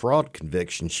whitewater fraud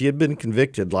conviction. She had been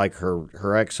convicted like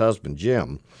her ex-husband,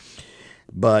 Jim,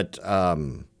 but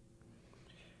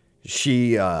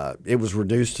it was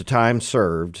reduced to time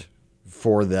served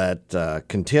for that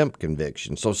contempt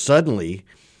conviction. So suddenly,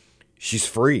 she's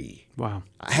free. Wow.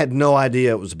 I had no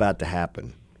idea it was about to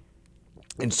happen.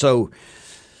 And so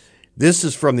This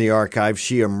is from the archive.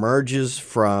 She emerges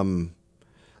from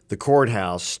the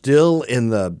courthouse still in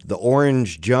the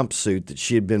orange jumpsuit that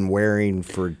she had been wearing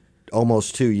for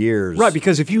almost 2 years. Right,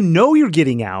 because if you know you're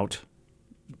getting out,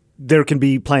 there can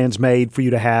be plans made for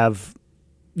you to have,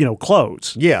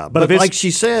 clothes. Yeah, but like she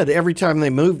said, every time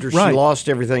they moved her, she lost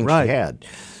everything she had.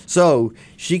 So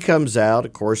she comes out,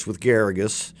 of course, with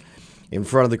Garrigus in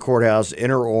front of the courthouse in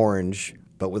her orange,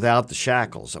 but without the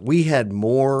shackles. We had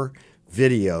more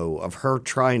video of her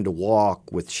trying to walk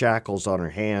with shackles on her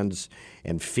hands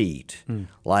and feet.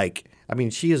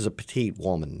 She is a petite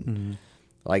woman.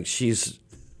 Like, she's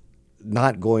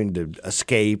not going to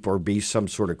escape or be some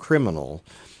sort of criminal,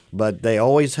 but they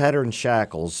always had her in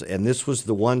shackles, and this was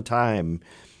the one time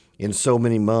in so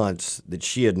many months that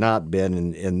she had not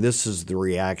been, and this is the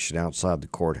reaction outside the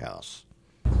courthouse.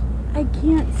 I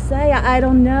can't say. I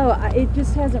don't know. It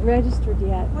just hasn't registered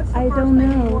yet. I don't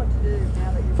know.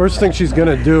 First thing she's going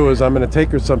to do is I'm going to take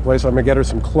her someplace. I'm going to get her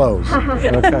some clothes.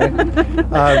 Okay.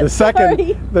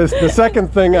 The second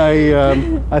thing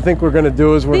I think we're going to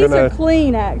do is we're going to. These are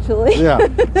clean, actually. Yeah.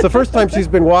 It's the first time she's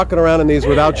been walking around in these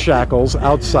without shackles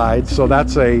outside, so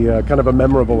that's a kind of a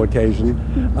memorable occasion.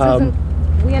 Susan,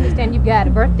 we understand you've got a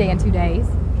birthday in 2 days.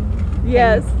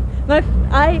 Yes.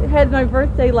 I had my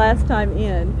birthday last time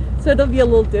in, so it'll be a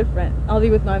little different. I'll be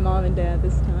with my mom and dad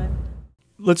this time.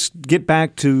 Let's get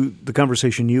back to the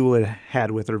conversation you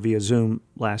had with her via Zoom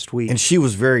last week. And she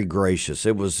was very gracious.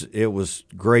 It was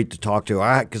great to talk to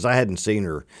her because I hadn't seen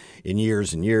her in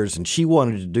years and years, and she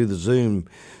wanted to do the Zoom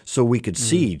so we could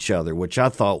see each other, which I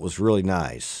thought was really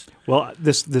nice. Well,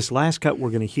 this last cut we're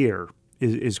going to hear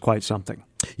is quite something.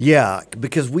 Yeah,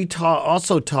 because we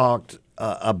also talked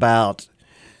about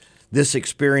this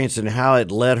experience and how it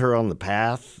led her on the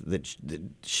path that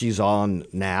she's on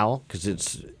now, because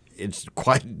it's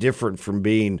quite different from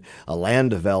being a land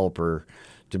developer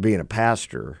to being a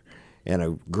pastor and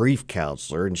a grief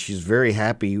counselor, and she's very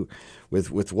happy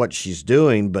with what she's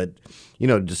doing. But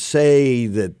to say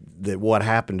that what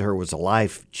happened to her was a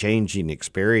life-changing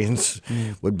experience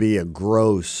would be a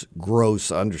gross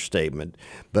understatement.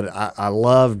 But I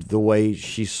loved the way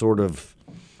she sort of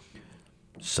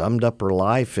summed up her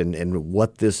life and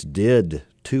what this did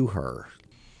to her.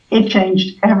 It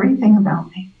changed everything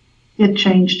about me. It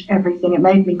changed everything. It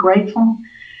made me grateful.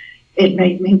 It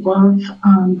made me love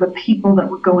the people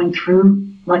that were going through,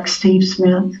 like Steve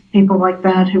Smith, people like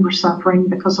that who were suffering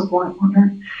because of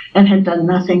whitewater and had done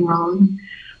nothing wrong.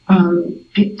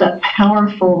 That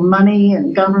powerful money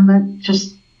and government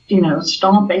just,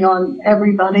 stomping on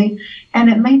everybody.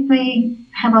 And it made me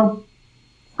have a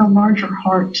larger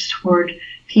heart toward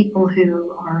people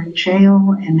who are in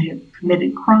jail and have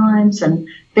committed crimes, and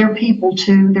they're people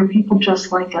too. They're people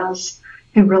just like us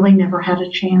who really never had a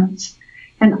chance.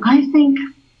 And I think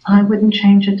I wouldn't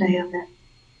change a day of it.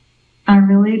 I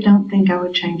really don't think I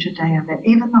would change a day of it.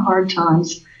 Even the hard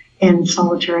times in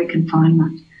solitary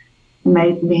confinement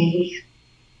made me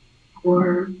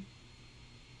more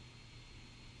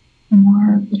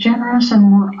generous and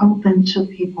more open to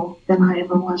people than I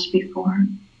ever was before.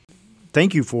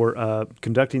 Thank you for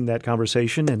conducting that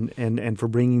conversation and for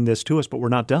bringing this to us, but we're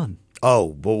not done.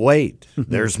 Oh, but wait,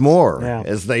 there's more,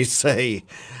 as they say.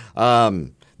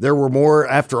 There were more,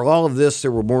 after all of this,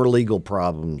 there were more legal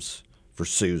problems for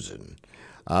Susan.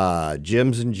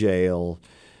 Jim's in jail,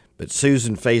 but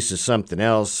Susan faces something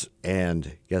else,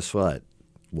 and guess what?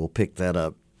 We'll pick that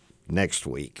up next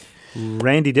week.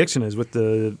 Randy Dixon is with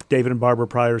the David and Barbara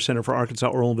Pryor Center for Arkansas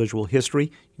Oral and Visual History.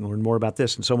 You can learn more about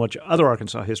this and so much other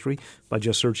Arkansas history by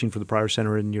just searching for the Pryor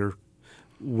Center in your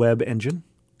web engine.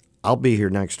 I'll be here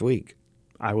next week.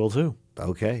 I will too.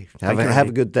 Okay. Have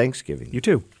a good Thanksgiving. You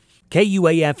too.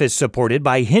 KUAF is supported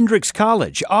by Hendrix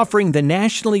College, offering the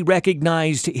nationally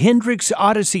recognized Hendrix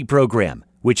Odyssey program,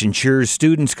 which ensures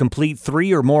students complete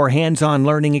 3 or more hands-on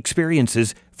learning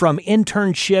experiences from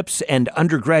internships and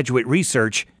undergraduate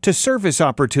research to service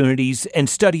opportunities and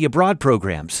study abroad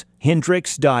programs.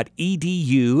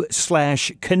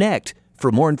 Hendrix.edu/connect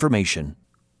for more information.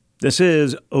 This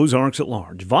is Ozarks at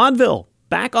Large. Vaudeville,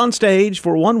 back on stage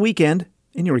for one weekend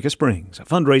in Eureka Springs, a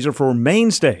fundraiser for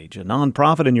Main Stage, a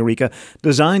nonprofit in Eureka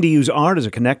designed to use art as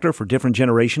a connector for different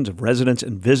generations of residents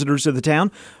and visitors to the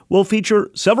town, will feature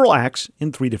several acts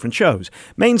in 3 different shows.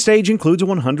 Main Stage includes a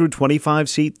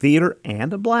 125-seat theater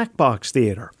and a black box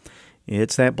theater.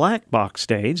 It's that black box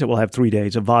stage that will have 3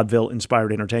 days of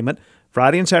vaudeville-inspired entertainment,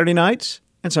 Friday and Saturday nights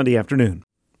and Sunday afternoon.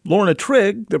 Lorna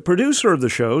Trigg, the producer of the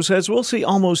show, says we'll see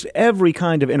almost every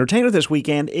kind of entertainer this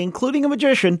weekend, including a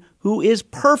magician who is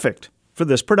perfect for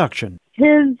this production.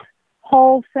 His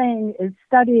whole thing is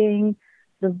studying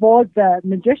the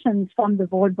magicians from the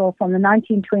vaudeville from the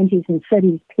 1920s and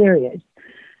 30s period.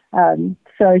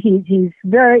 So he's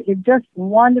just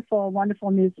wonderful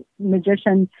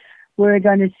magician. We're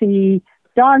going to see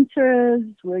dancers.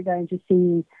 We're going to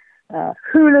see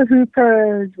hula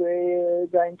hoopers. We're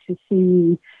going to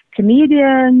see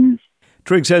comedians.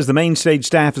 Trigg says the main stage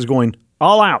staff is going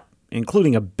all out,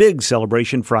 including a big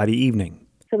celebration Friday evening.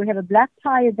 So we have a black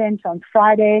tie event on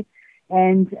Friday,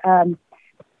 and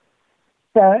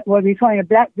so we'll be calling a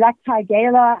black tie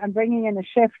gala. I'm bringing in a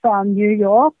chef from New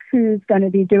York who's going to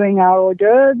be doing our hors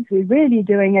d'oeuvres. We're really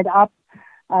doing it up.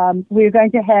 We're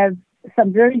going to have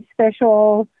some very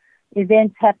special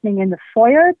events happening in the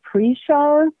foyer,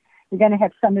 pre-show. We're going to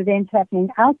have some events happening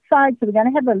outside. So we're going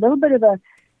to have a little bit of a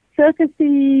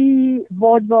circusy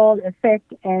vaudeville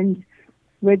effect, and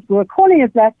we're calling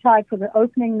it black tie for the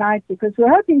opening night because we're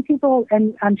hoping people,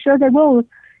 and I'm sure they will,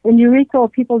 in Eureka, or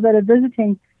people that are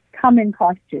visiting, come in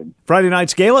costume. Friday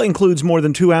night's gala includes more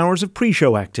than 2 hours of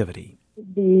pre-show activity.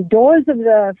 The doors of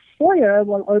the foyer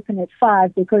will open at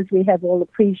 5 because we have all the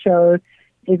pre-show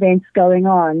events going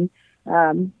on.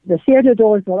 The theater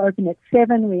doors will open at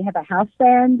 7. We have a house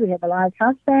band. We have a live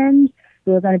house band.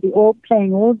 We're going to be all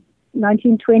playing all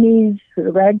 1920s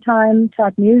ragtime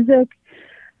type music.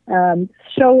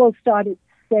 Show will start at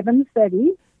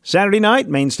 7:30. Saturday night,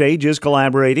 Main Stage is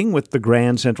collaborating with the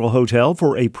Grand Central Hotel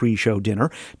for a pre-show dinner.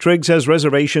 Trigg says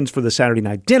reservations for the Saturday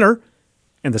night dinner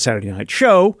and the Saturday night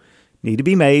show need to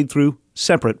be made through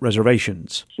separate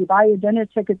reservations. You buy your dinner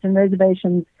tickets and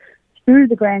reservations through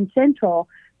the Grand Central,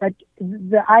 but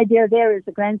the idea there is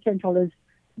the Grand Central is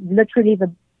literally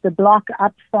the block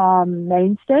up from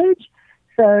Main Stage.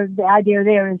 So the idea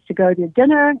there is to go to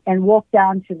dinner and walk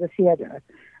down to the theater.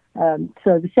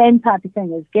 So the same type of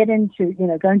thing is going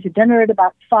to dinner at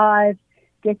about 5,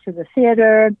 get to the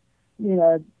theater,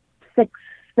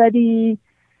 6:30,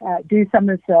 do some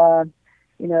of the,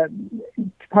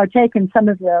 partake in some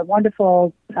of the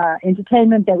wonderful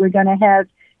entertainment that we're going to have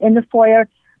in the foyer.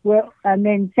 And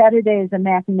then Saturday is a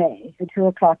matinee, a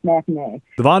 2:00 matinee.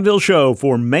 The vaudeville show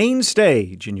for Main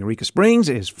Stage in Eureka Springs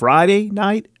is Friday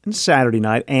night and Saturday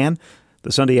night, and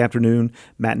the Sunday afternoon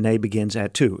matinee begins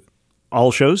at 2.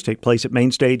 All shows take place at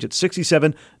Main Stage at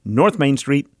 67 North Main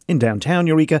Street in downtown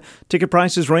Eureka. Ticket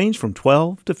prices range from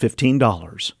 $12 to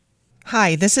 $15.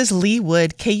 Hi, this is Lee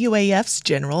Wood, KUAF's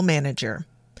General Manager.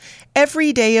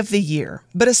 Every day of the year,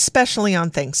 but especially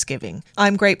on Thanksgiving,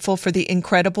 I'm grateful for the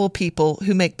incredible people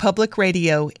who make public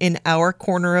radio in our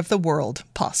corner of the world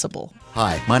possible.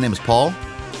 Hi, my name is Paul,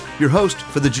 your host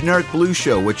for the Generic Blues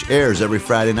Show, which airs every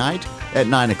Friday night at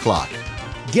 9 o'clock.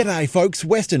 G'day folks,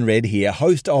 Western Red here,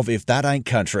 host of If That Ain't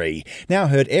Country. Now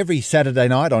heard every Saturday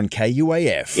night on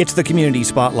KUAF. It's the Community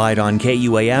Spotlight on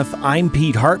KUAF. I'm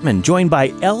Pete Hartman, joined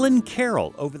by Ellen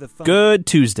Carroll over the phone. Good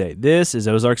Tuesday. This is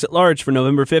Ozarks at Large for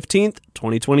November 15th,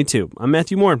 2022. I'm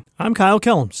Matthew Moore. I'm Kyle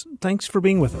Kellums. Thanks for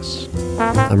being with us.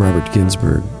 I'm Robert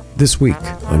Ginsburg. This week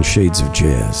on Shades of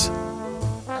Jazz.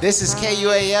 This is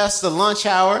KUAF's The Lunch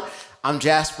Hour. I'm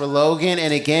Jasper Logan,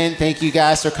 and again, thank you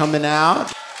guys for coming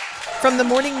out. From the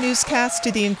morning newscast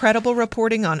to the incredible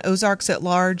reporting on Ozarks at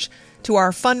Large, to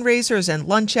our fundraisers and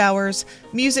lunch hours,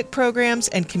 music programs,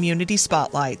 and community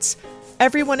spotlights,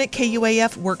 everyone at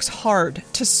KUAF works hard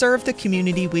to serve the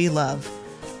community we love,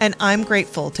 and I'm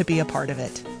grateful to be a part of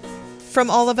it.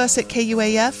 From all of us at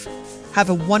KUAF,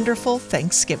 have a wonderful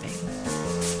Thanksgiving.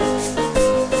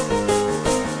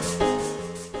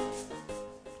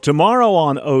 Tomorrow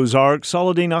on Ozark,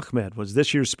 Saladin Ahmed was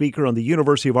this year's speaker on the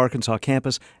University of Arkansas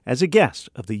campus as a guest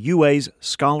of the UA's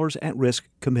Scholars at Risk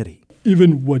Committee.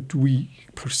 Even what we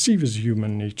perceive as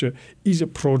human nature is a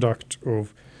product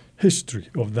of history,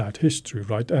 of that history,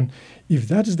 right? And if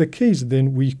that is the case,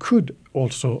 then we could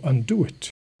also undo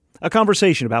it. A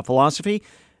conversation about philosophy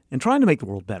and trying to make the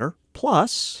world better.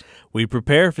 Plus, we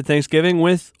prepare for Thanksgiving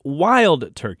with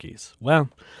wild turkeys. Well,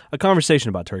 a conversation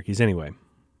about turkeys anyway.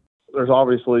 There's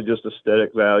obviously just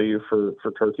aesthetic value for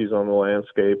turkeys on the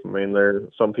landscape. I mean,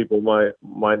 some people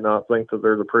might not think that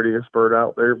they're the prettiest bird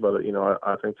out there, but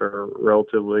I think they're a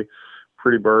relatively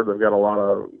pretty bird. They've got a lot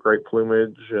of great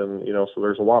plumage, and so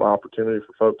there's a lot of opportunity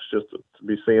for folks just to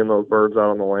be seeing those birds out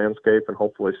on the landscape and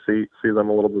hopefully see them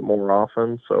a little bit more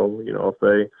often. So if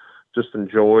they just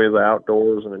enjoy the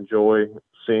outdoors and enjoy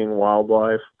seeing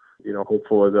wildlife,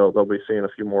 hopefully they'll be seeing a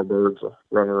few more birds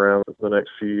running around the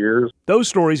next few years. Those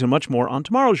stories and much more on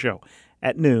tomorrow's show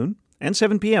at noon and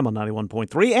 7 p.m. on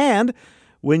 91.3 and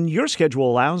when your schedule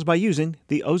allows by using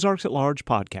the Ozarks at Large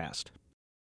podcast.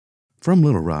 From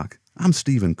Little Rock, I'm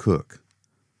Stephen Cook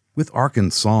with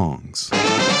Arkansas Songs.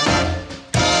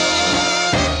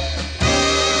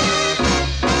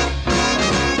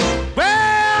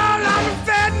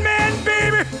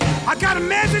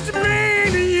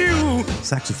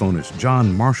 Saxophonist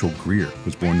John Marshall Greer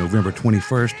was born November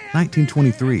 21st,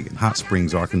 1923 in Hot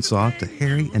Springs, Arkansas, to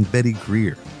Harry and Betty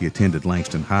Greer. He attended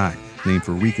Langston High, named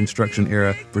for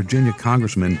Reconstruction-era Virginia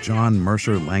Congressman John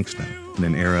Mercer Langston. In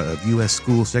an era of U.S.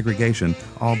 school segregation,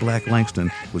 all-black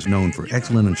Langston was known for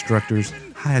excellent instructors,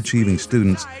 high-achieving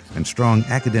students, and strong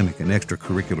academic and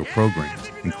extracurricular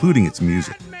programs, including its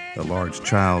music. A large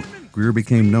child, Greer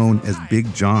became known as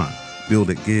Big John,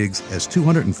 billed at gigs as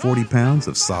 240 pounds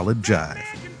of solid jive.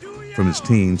 From his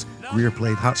teens, Greer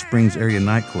played Hot Springs area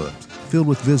nightclubs, filled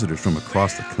with visitors from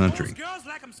across the country.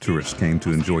 Tourists came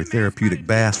to enjoy therapeutic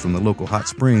baths from the local hot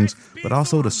springs, but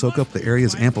also to soak up the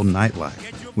area's ample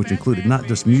nightlife, which included not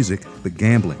just music, but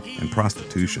gambling and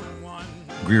prostitution.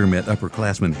 Greer met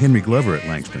upperclassman Henry Glover at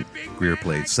Langston. Greer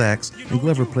played sax, and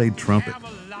Glover played trumpet.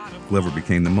 Glover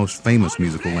became the most famous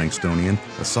musical Langstonian,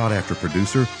 a sought-after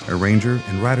producer, arranger,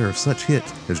 and writer of such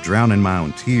hits as Drown in My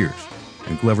Own Tears.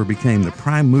 And Glover became the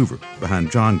prime mover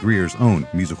behind John Greer's own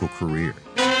musical career.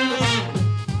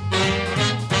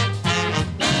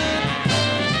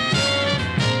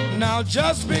 Now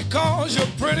just because you're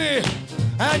pretty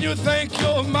and you think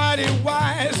you're mighty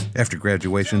wise. After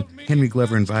graduation, Henry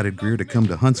Glover invited Greer to come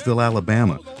to Huntsville,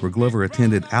 Alabama, where Glover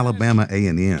attended Alabama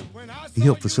A&M. He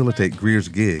helped facilitate Greer's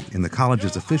gig in the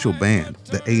college's official band,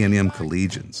 the A&M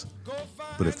Collegians.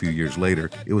 But a few years later,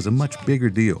 it was a much bigger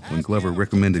deal when Glover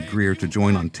recommended Greer to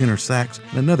join on tenor sax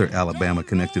and another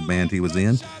Alabama-connected band he was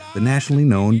in, the nationally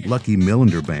known Lucky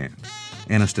Millinder Band.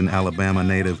 Anniston, Alabama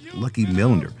native Lucky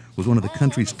Millinder was one of the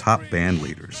country's top band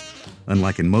leaders.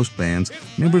 Unlike in most bands,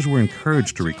 members were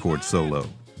encouraged to record solo.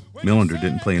 Millinder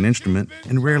didn't play an instrument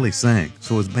and rarely sang,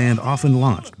 so his band often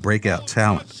launched breakout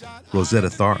talent. Rosetta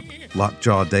Tharpe,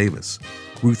 Lockjaw Davis,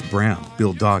 Ruth Brown,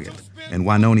 Bill Doggett, and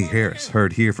Wynonie Harris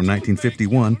heard here from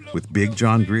 1951 with Big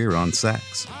John Greer on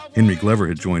sax. Henry Glover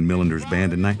had joined Millinder's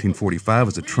band in 1945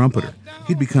 as a trumpeter.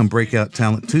 He'd become breakout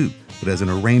talent too, but as an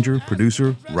arranger,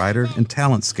 producer, writer, and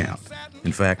talent scout.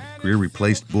 In fact, Greer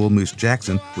replaced Bull Moose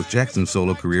Jackson, with Jackson's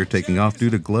solo career taking off due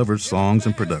to Glover's songs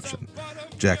and production.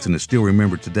 Jackson is still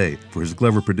remembered today for his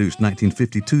Glover-produced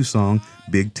 1952 song,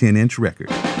 Big 10-Inch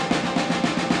Record.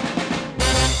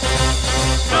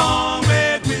 Strong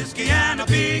red whiskey and a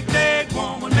big leg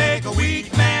woman make a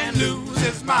weak man lose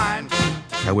his mind.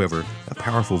 However, a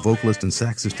powerful vocalist and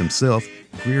saxist himself,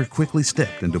 Greer quickly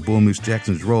stepped into Bull Moose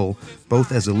Jackson's role,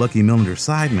 both as a Lucky Millinder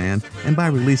sideman and by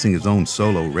releasing his own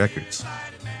solo records.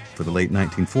 For the late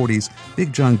 1940s,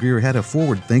 Big John Greer had a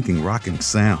forward-thinking rocking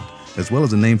sound, as well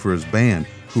as a name for his band,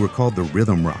 who were called the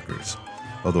Rhythm Rockers.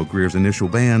 Although Greer's initial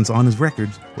bands on his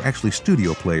records were actually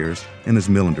studio players and his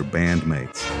Millinder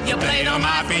bandmates. You played on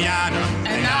my piano,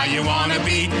 and now you want to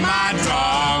beat my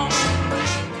drum.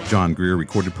 John Greer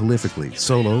recorded prolifically,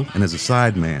 solo and as a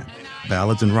sideman,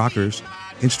 ballads and rockers,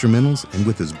 instrumentals, and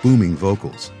with his booming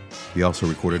vocals. He also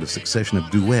recorded a succession of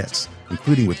duets,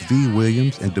 including with V.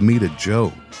 Williams and Demita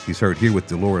Joe. He's heard here with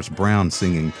Dolores Brown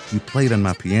singing You Played on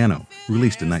My Piano,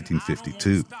 released in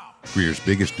 1952. Greer's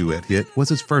biggest duet hit was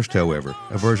his first, however,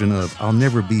 a version of I'll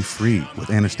Never Be Free with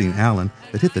Ernestine Allen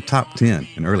that hit the top 10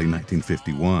 in early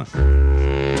 1951.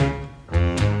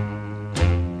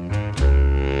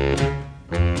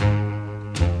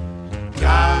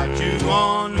 Got you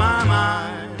on my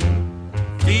mind,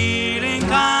 feeling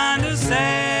kind of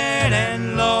sad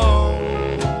and low.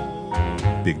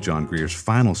 Big John Greer's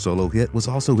final solo hit was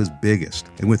also his biggest,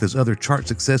 and with his other chart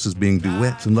successes being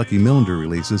duets and Lucky Millinder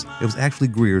releases, it was actually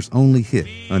Greer's only hit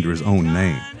under his own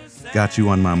name. Got You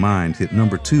on My Mind hit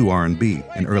number 2 R&B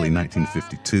in early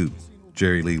 1952.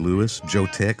 Jerry Lee Lewis, Joe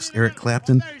Tex, Eric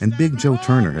Clapton, and Big Joe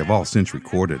Turner have all since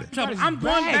recorded it. I'm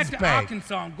going back to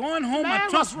Arkansas. I'm going home. My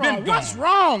truck's been gone. What's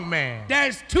wrong, man?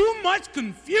 There's too much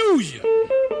confusion.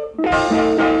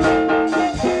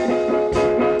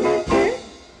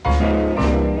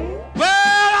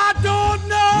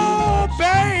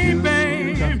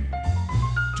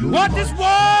 What this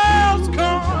world's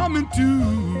coming to.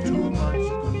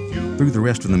 Through the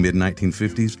rest of the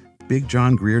mid-1950s, Big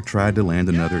John Greer tried to land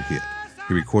another hit.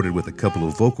 He recorded with a couple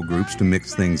of vocal groups to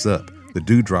mix things up, the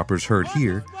Dewdroppers heard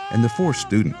here, and the Four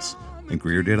Students. And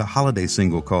Greer did a holiday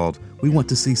single called We Want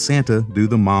to See Santa Do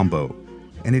the Mambo.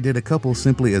 And he did a couple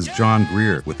simply as John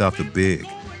Greer without the big.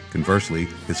 Conversely,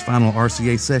 his final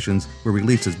RCA sessions were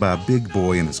released as by a big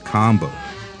boy and his combo.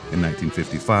 In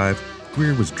 1955,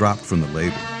 Greer was dropped from the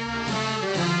label.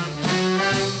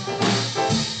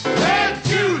 Red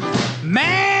juice!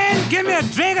 Man, give me a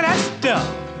drink of that stuff.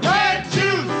 Red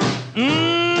juice!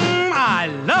 I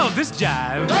love this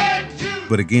jive. Red juice!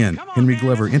 But again, Henry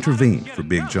Glover intervened for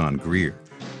Big John Greer.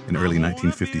 In early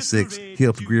 1956, he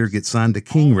helped Greer get signed to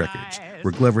King Records,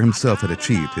 where Glover himself had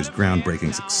achieved his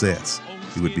groundbreaking success.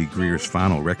 It would be Greer's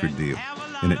final record deal,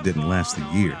 and it didn't last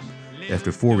a year.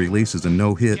 After 4 releases and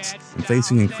no hits, and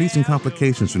facing increasing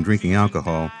complications from drinking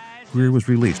alcohol, Greer was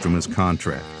released from his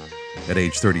contract. At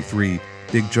age 33,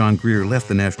 Big John Greer left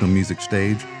the national music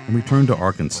stage and returned to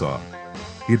Arkansas.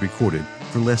 He had recorded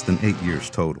for less than 8 years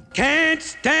total. Can't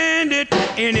stand it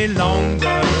any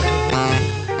longer.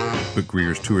 But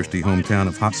Greer's touristy hometown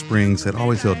of Hot Springs had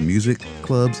always held music,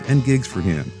 clubs, and gigs for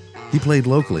him. He played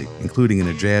locally, including in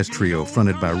a jazz trio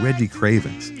fronted by Reggie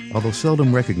Cravens, although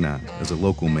seldom recognized as a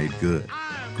local made good.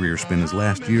 Greer spent his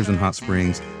last years in Hot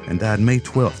Springs and died May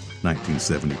 12,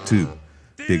 1972.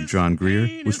 Big John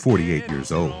Greer was 48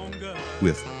 years old.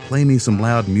 With Play Me Some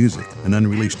Loud Music, an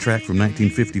unreleased track from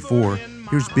 1954,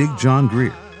 here's Big John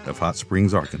Greer of Hot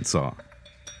Springs, Arkansas.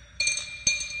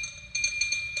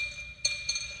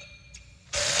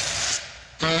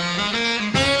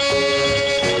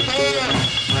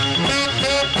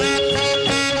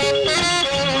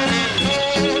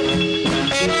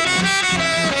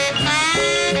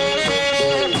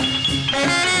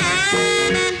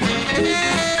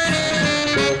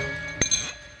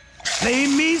 Play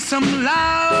me some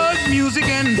loud music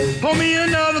and pour me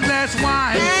another glass of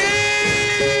wine.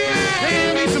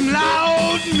 Play me some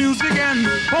loud music and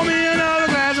pour me another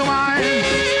glass of wine.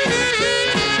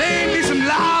 Play me some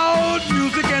loud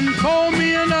music and pour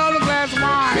me another glass of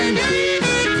wine.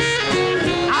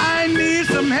 I need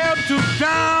some help to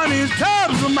drown these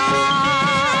troubles of mine.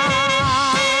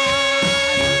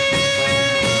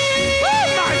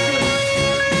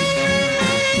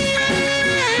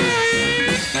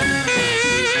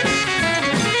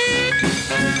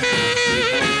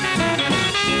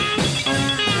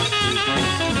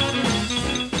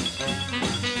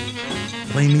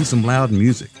 Play Me Some Loud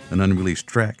Music, an unreleased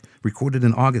track recorded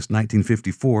in August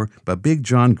 1954 by Big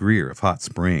John Greer of Hot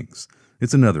Springs.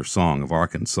 It's another song of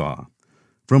Arkansas.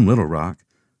 From Little Rock,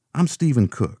 I'm Stephen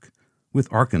Cook with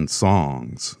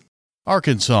Arkansongs.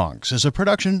 Arkansongs is a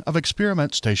production of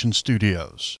Experiment Station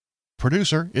Studios.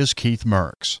 Producer is Keith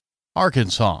Merckx.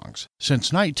 Arkansongs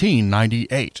since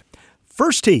 1998.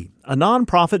 First Tee, a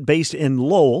nonprofit based in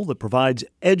Lowell that provides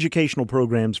educational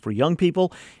programs for young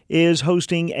people, is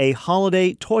hosting a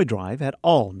holiday toy drive at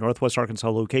all Northwest Arkansas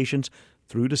locations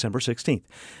through December 16th.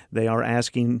 They are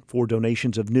asking for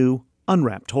donations of new,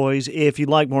 unwrapped toys. If you'd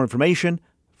like more information,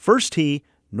 First Tee,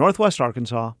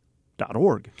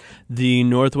 northwestarkansas.org. The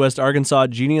Northwest Arkansas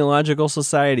Genealogical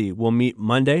Society will meet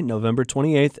Monday, November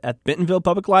 28th at Bentonville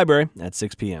Public Library at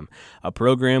 6 p.m. A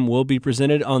program will be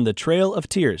presented on the Trail of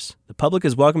Tears. The public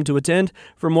is welcome to attend.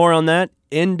 For more on that,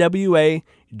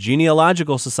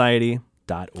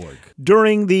 nwagenealogicalsociety.org.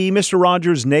 During the Mr.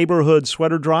 Rogers Neighborhood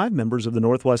Sweater Drive, members of the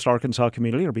Northwest Arkansas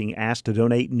community are being asked to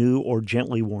donate new or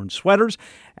gently worn sweaters,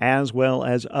 as well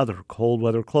as other cold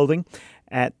weather clothing,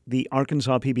 at the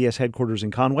Arkansas PBS headquarters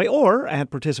in Conway or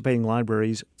at participating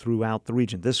libraries throughout the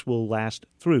region. This will last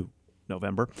through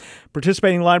November.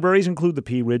 Participating libraries include the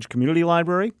Pea Ridge Community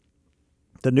Library,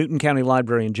 the Newton County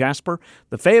Library in Jasper,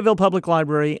 the Fayetteville Public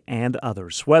Library, and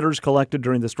others. Sweaters collected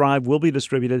during this drive will be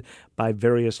distributed by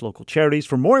various local charities.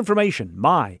 For more information,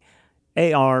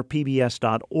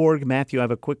 arpbs.org. Matthew, I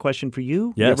have a quick question for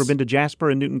you. Yes. You ever been to Jasper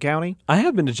in Newton County? I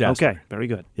have been to Jasper. Okay, very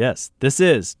good. Yes, this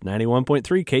is 91.3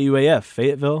 KUAF,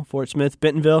 Fayetteville, Fort Smith,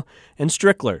 Bentonville, and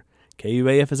Strickler.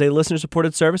 KUAF is a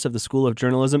listener-supported service of the School of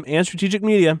Journalism and Strategic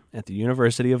Media at the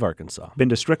University of Arkansas. Been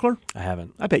to Strickler? I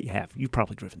haven't. I bet you have. You've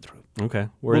probably driven through. Okay.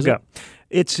 Where is it?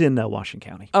 It's in Washington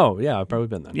County. Oh, yeah, I've probably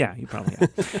been there. Yeah, you probably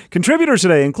have. Contributors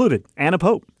today included Anna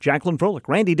Pope, Jacqueline Froelich,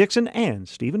 Randy Dixon, and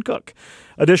Stephen Cook.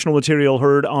 Additional material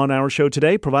heard on our show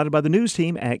today provided by the news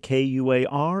team at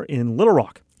KUAR in Little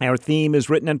Rock. Our theme is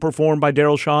written and performed by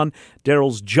Daryl Shawn.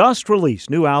 Daryl's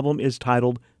just-released new album is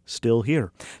titled Still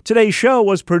Here. Today's show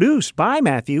was produced by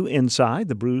Matthew inside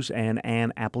the Bruce and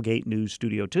Ann Applegate News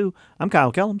Studio 2. I'm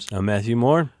Kyle Kellums. I'm Matthew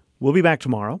Moore. We'll be back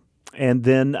tomorrow. And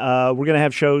then we're going to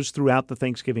have shows throughout the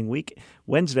Thanksgiving week.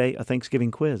 Wednesday, a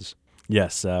Thanksgiving quiz.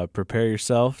 Yes, prepare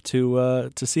yourself to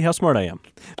see how smart I am.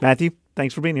 Matthew,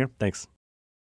 thanks for being here. Thanks.